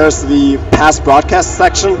this, there's the past broadcast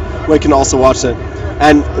section where you can also watch it.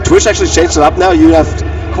 And Twitch actually changed it up now. You have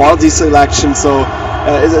quality selection, so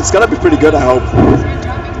it's gonna be pretty good, I hope.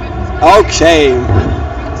 Okay.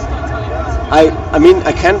 I mean,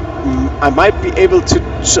 I might be able to.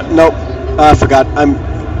 No, I forgot.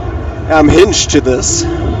 I'm hinged to this.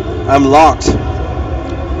 I'm locked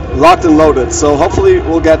and loaded. So hopefully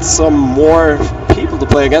we'll get some more people to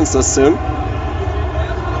play against us soon.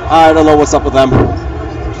 I don't know what's up with them.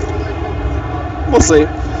 We'll see.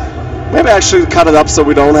 Maybe I should cut it up so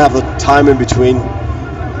we don't have the time in between.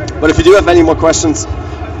 But if you do have any more questions,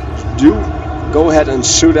 do go ahead and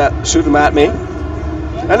shoot them at me.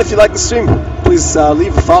 And if you like the stream, please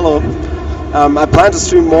leave a follow. I plan to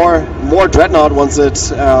stream more Dreadnought once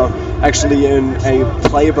it's actually in a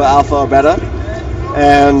playable alpha or beta.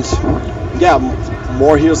 And yeah,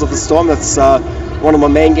 more Heroes of the Storm. That's one of my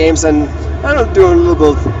main games, and I'm doing a little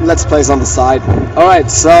bit of Let's Plays on the side.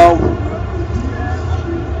 Alright, so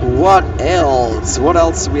what else? What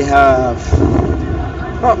else do we have?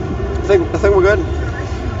 Oh, I think we're good.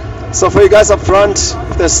 So for you guys up front,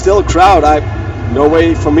 if there's still a crowd, no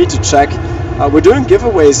way for me to check. We're doing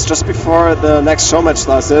giveaways just before the next show match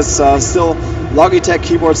starts. There's still Logitech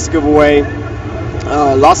keyboards to give away.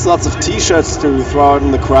 Lots and lots of t-shirts to throw out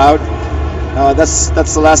in the crowd. That's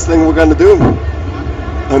the last thing we're gonna do.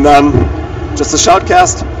 And then just a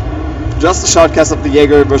shoutcast of the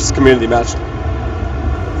Jaeger versus community match.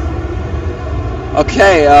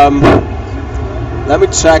 Okay, let me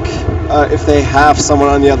check if they have someone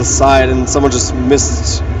on the other side and someone just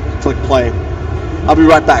missed click play. I'll be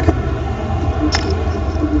right back.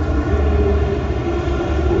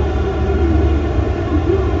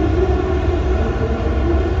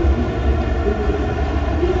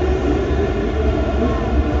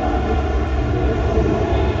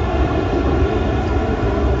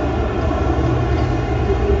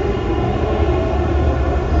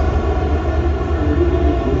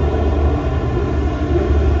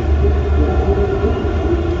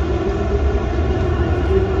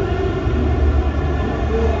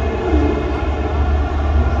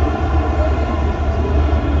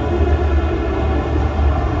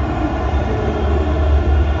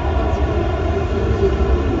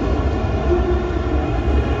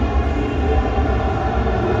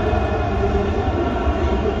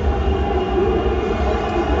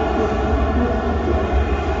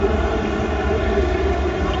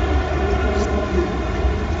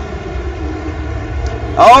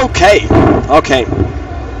 Okay, okay.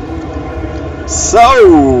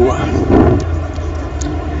 So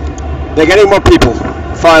they're getting more people.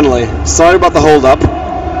 Finally. Sorry about the hold up.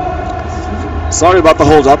 Sorry about the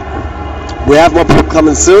hold up. We have more people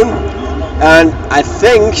coming soon, and I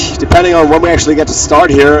think, depending on when we actually get to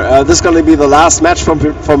start here, this is going to be the last match for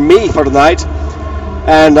me for tonight.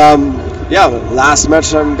 And yeah, last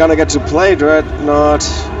match I'm gonna get to play Dreadnought,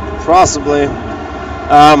 possibly.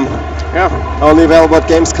 Yeah, only available at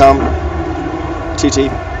Gamescom.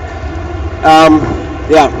 TT.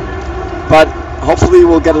 Yeah, but hopefully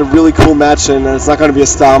we'll get a really cool match in, and it's not going to be a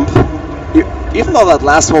stomp. Even though that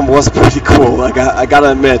last one was pretty cool, I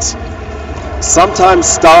gotta admit. Sometimes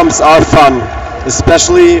stomps are fun,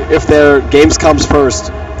 especially if their games comes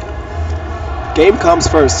first. Game comes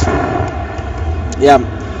first. Yeah,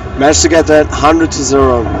 managed to get that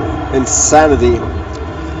 100-0. Insanity.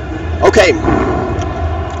 Okay.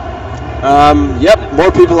 Yep,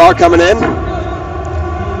 more people are coming in.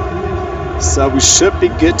 So we should be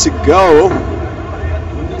good to go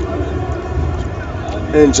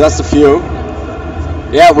in just a few.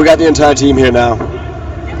 Yeah, we got the entire team here now.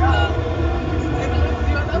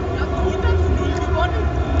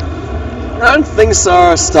 And things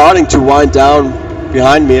are starting to wind down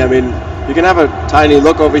behind me. I mean, you can have a tiny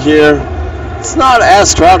look over here. It's not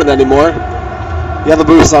as crowded anymore. The other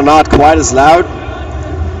booths are not quite as loud.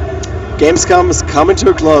 Gamescom is coming to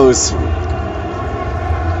a close.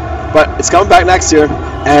 But it's coming back next year.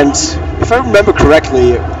 And if I remember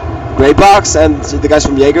correctly, Greybox and the guys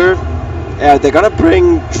from Jaeger, they're gonna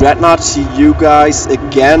bring Dreadnought to you guys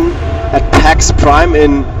again at PAX Prime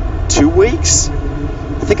in 2 weeks.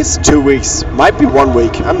 I think it's 2 weeks. Might be 1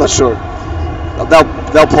 week. I'm not sure.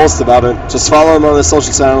 They'll post about it. Just follow them on their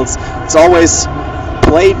social channels. It's always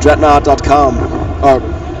playdreadnought.com, or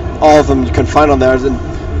all of them you can find on there. And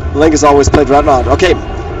the link is always Play Dreadnought. Okay,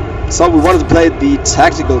 so we wanted to play the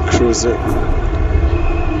tactical cruiser.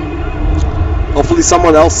 Hopefully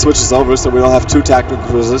someone else switches over so we don't have 2 tactical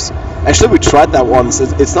cruisers. Actually, we tried that once.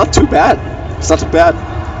 It's not too bad. It's not too bad.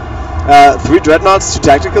 3 Dreadnoughts, 2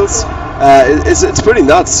 tacticals. It's pretty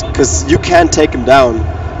nuts because you can't take them down.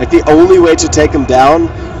 Like, the only way to take them down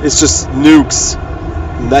is just nukes.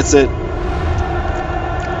 And that's it.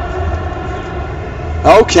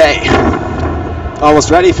 Okay. Almost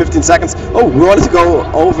ready, 15 seconds. Oh, we wanted to go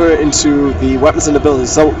over into the weapons and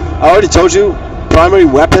abilities. So, I already told you, primary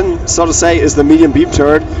weapon, so to say, is the medium beam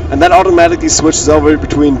turret. And that automatically switches over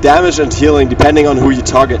between damage and healing depending on who you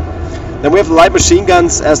target. Then we have the light machine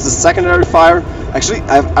guns as the secondary fire. Actually,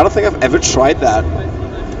 I don't think I've ever tried that.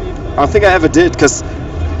 I don't think I ever did, because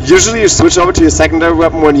usually you switch over to your secondary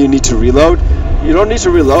weapon when you need to reload. You don't need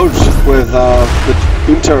to reload with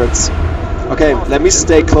beam turrets. Okay, let me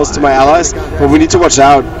stay close to my allies, but we need to watch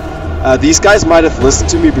out. These guys might have listened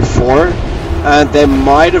to me before, and they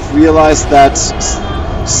might have realized that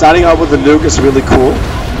starting out with a nuke is really cool.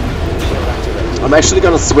 I'm actually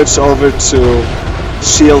going to switch over to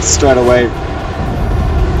shields straight away.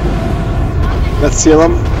 Let's seal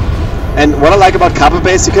them. And what I like about Copper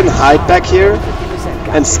Base, you can hide back here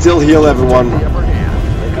and still heal everyone.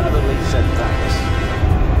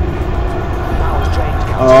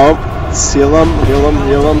 Oh, seal them, heal them,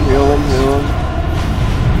 heal them, heal them, heal them.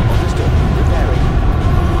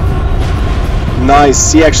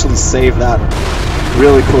 Nice, he actually saved that.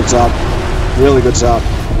 Really cool job. Really good job.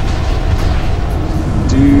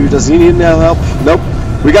 Does he need no help? Nope.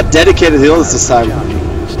 We got dedicated healers this time.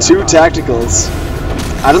 2 tacticals.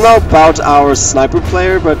 I don't know about our sniper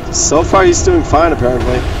player, but so far he's doing fine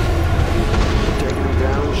apparently.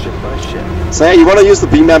 So yeah, you want to use the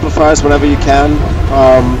beam amplifiers whenever you can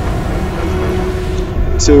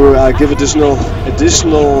to give additional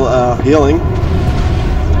healing.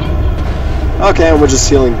 Okay, and we're just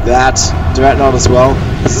healing that Dreadnought as well.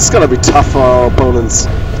 This is gonna be tough for our opponents.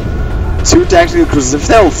 2 tactical cruisers. If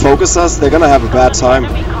they don't focus us, they're gonna have a bad time.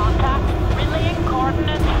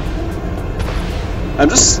 I'm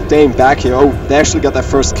just staying back here. Oh, they actually got their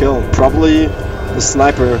first kill. Probably the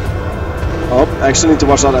sniper. Oh, I actually need to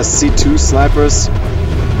watch out. I see 2 snipers.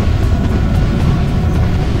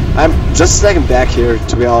 I'm just staying back here,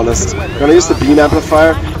 to be honest. I'm gonna use the beam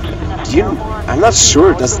amplifier. I'm not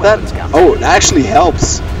sure. Does that? Oh, it actually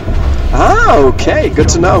helps. Ah, okay. Good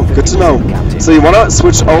to know. Good to know. So you want to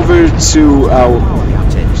switch over to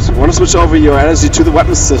your energy to the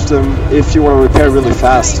weapon system if you want to repair really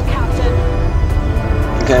fast.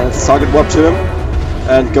 Okay, let's target warp to him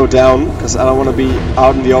and go down because I don't want to be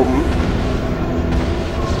out in the open.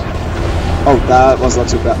 Oh, that was not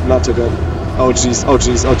too bad. Not too good. Oh jeez. Oh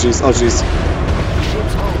jeez. Oh jeez. Oh jeez.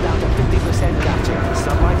 Ships hold down to 50% capture.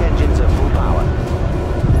 Sunlight engines at full power.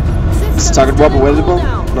 Is target warp available?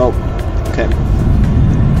 No. Okay.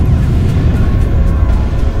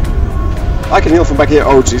 I can heal from back here.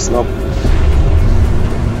 Oh jeez, no.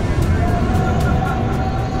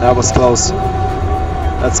 That was close.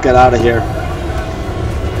 Let's get out of here.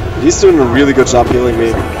 He's doing a really good job healing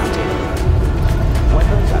me.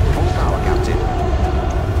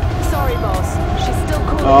 Sorry, boss. She's still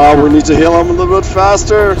calling. Oh, we need to heal him a little bit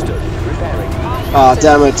faster. Ah,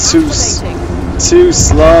 damn it. Too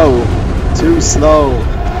slow. Too slow.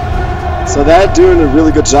 So they're doing a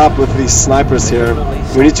really good job with these snipers here.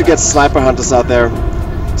 We need to get sniper hunters out there.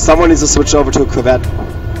 Someone needs to switch over to a Corvette.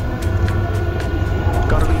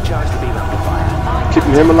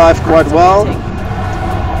 Keeping him alive quite well.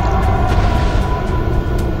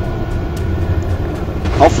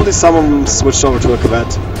 Hopefully some of them switched over to a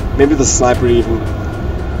Corvette. Maybe the sniper even.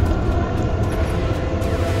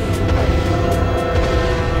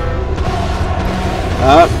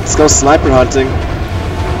 Let's go sniper hunting.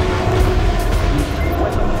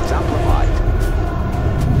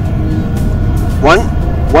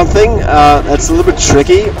 One thing that's a little bit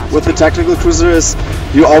tricky with the tactical cruiser is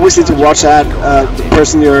you always need to watch at the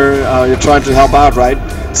person you're trying to help out, right?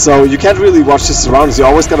 So you can't really watch his surroundings. You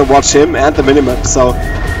always gotta watch him and the minimap. So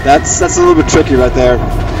that's a little bit tricky right there.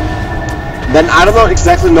 Then I don't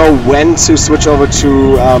exactly know when to switch over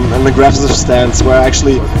to an aggressive stance where I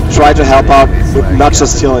actually try to help out with not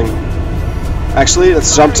just healing. Actually,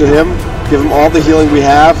 let's jump to him, give him all the healing we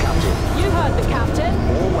have. You heard the captain.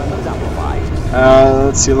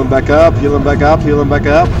 Let's heal him back up, heal him back up, heal him back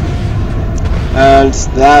up. And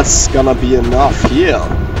that's gonna be enough heal.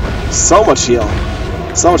 So much heal.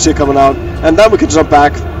 So much heal coming out. And then we can jump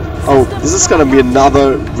back. Oh, this is gonna be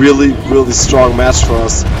another really, really strong match for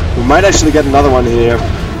us. We might actually get another one here.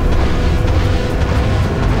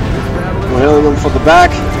 We're healing him from the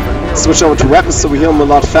back. Switch over to weapons so we heal him a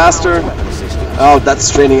lot faster. Oh,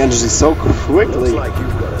 that's draining energy so quickly.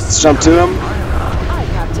 Let's jump to him. Hi,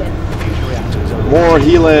 Captain. More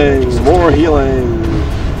healing, more healing.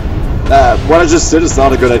 What I just did is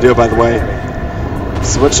not a good idea, by the way.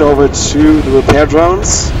 Switch over to the repair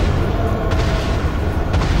drones.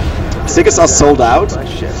 Tickets are sold out.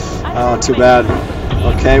 Oh, too bad.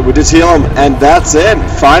 Okay, we did heal him, and that's it.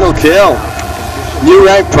 Final kill. New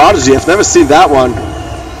rank Prodigy. I've never seen that one.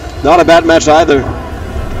 Not a bad match either.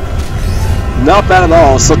 Not bad at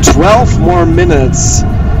all. So 12 more minutes.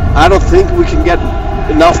 I don't think we can get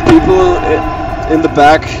enough people in the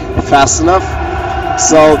back fast enough.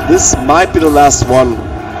 So this might be the last one.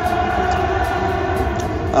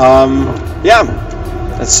 Yeah.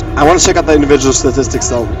 I want to check out the individual statistics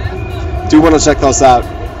though. Do want to check those out.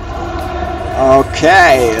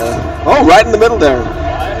 Okay. Oh, right in the middle there.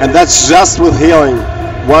 And that's just with healing.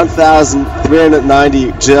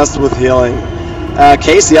 1,390 just with healing.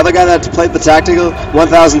 Case, the other guy that played the tactical,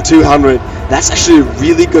 1,200. That's actually a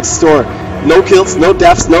really good score. No kills, no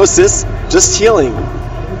deaths, no assists, just healing.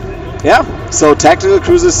 Yeah, so tactical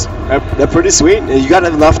cruisers, they're pretty sweet. You got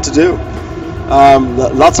enough to do.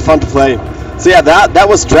 Lots of fun to play. So yeah, that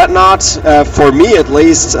was Dreadnought, for me at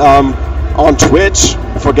least, on Twitch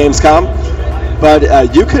for Gamescom. But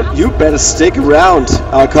you better stick around,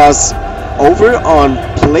 cause over on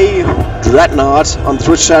Play Dreadnought on the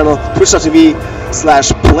Twitch channel,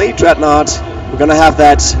 twitch.tv/PlayDreadnought, we're gonna have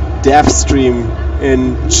that dev stream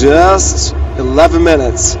in just 11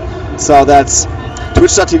 minutes. So that's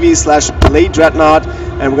twitch.tv/PlayDreadnought,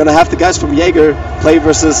 and we're gonna have the guys from Jaeger play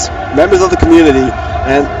versus members of the community,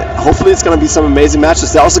 and hopefully it's gonna be some amazing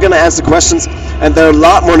matches. They're also gonna answer questions, and they're a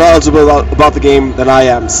lot more knowledgeable about the game than I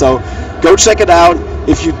am. So go check it out.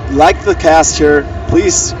 If you like the cast here,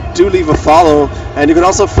 please do leave a follow, and you can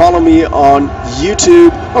also follow me on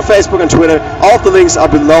YouTube or Facebook and Twitter. All of the links are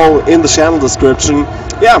below in the channel description.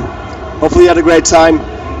 Yeah, hopefully you had a great time.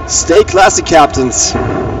 Stay classy, captains.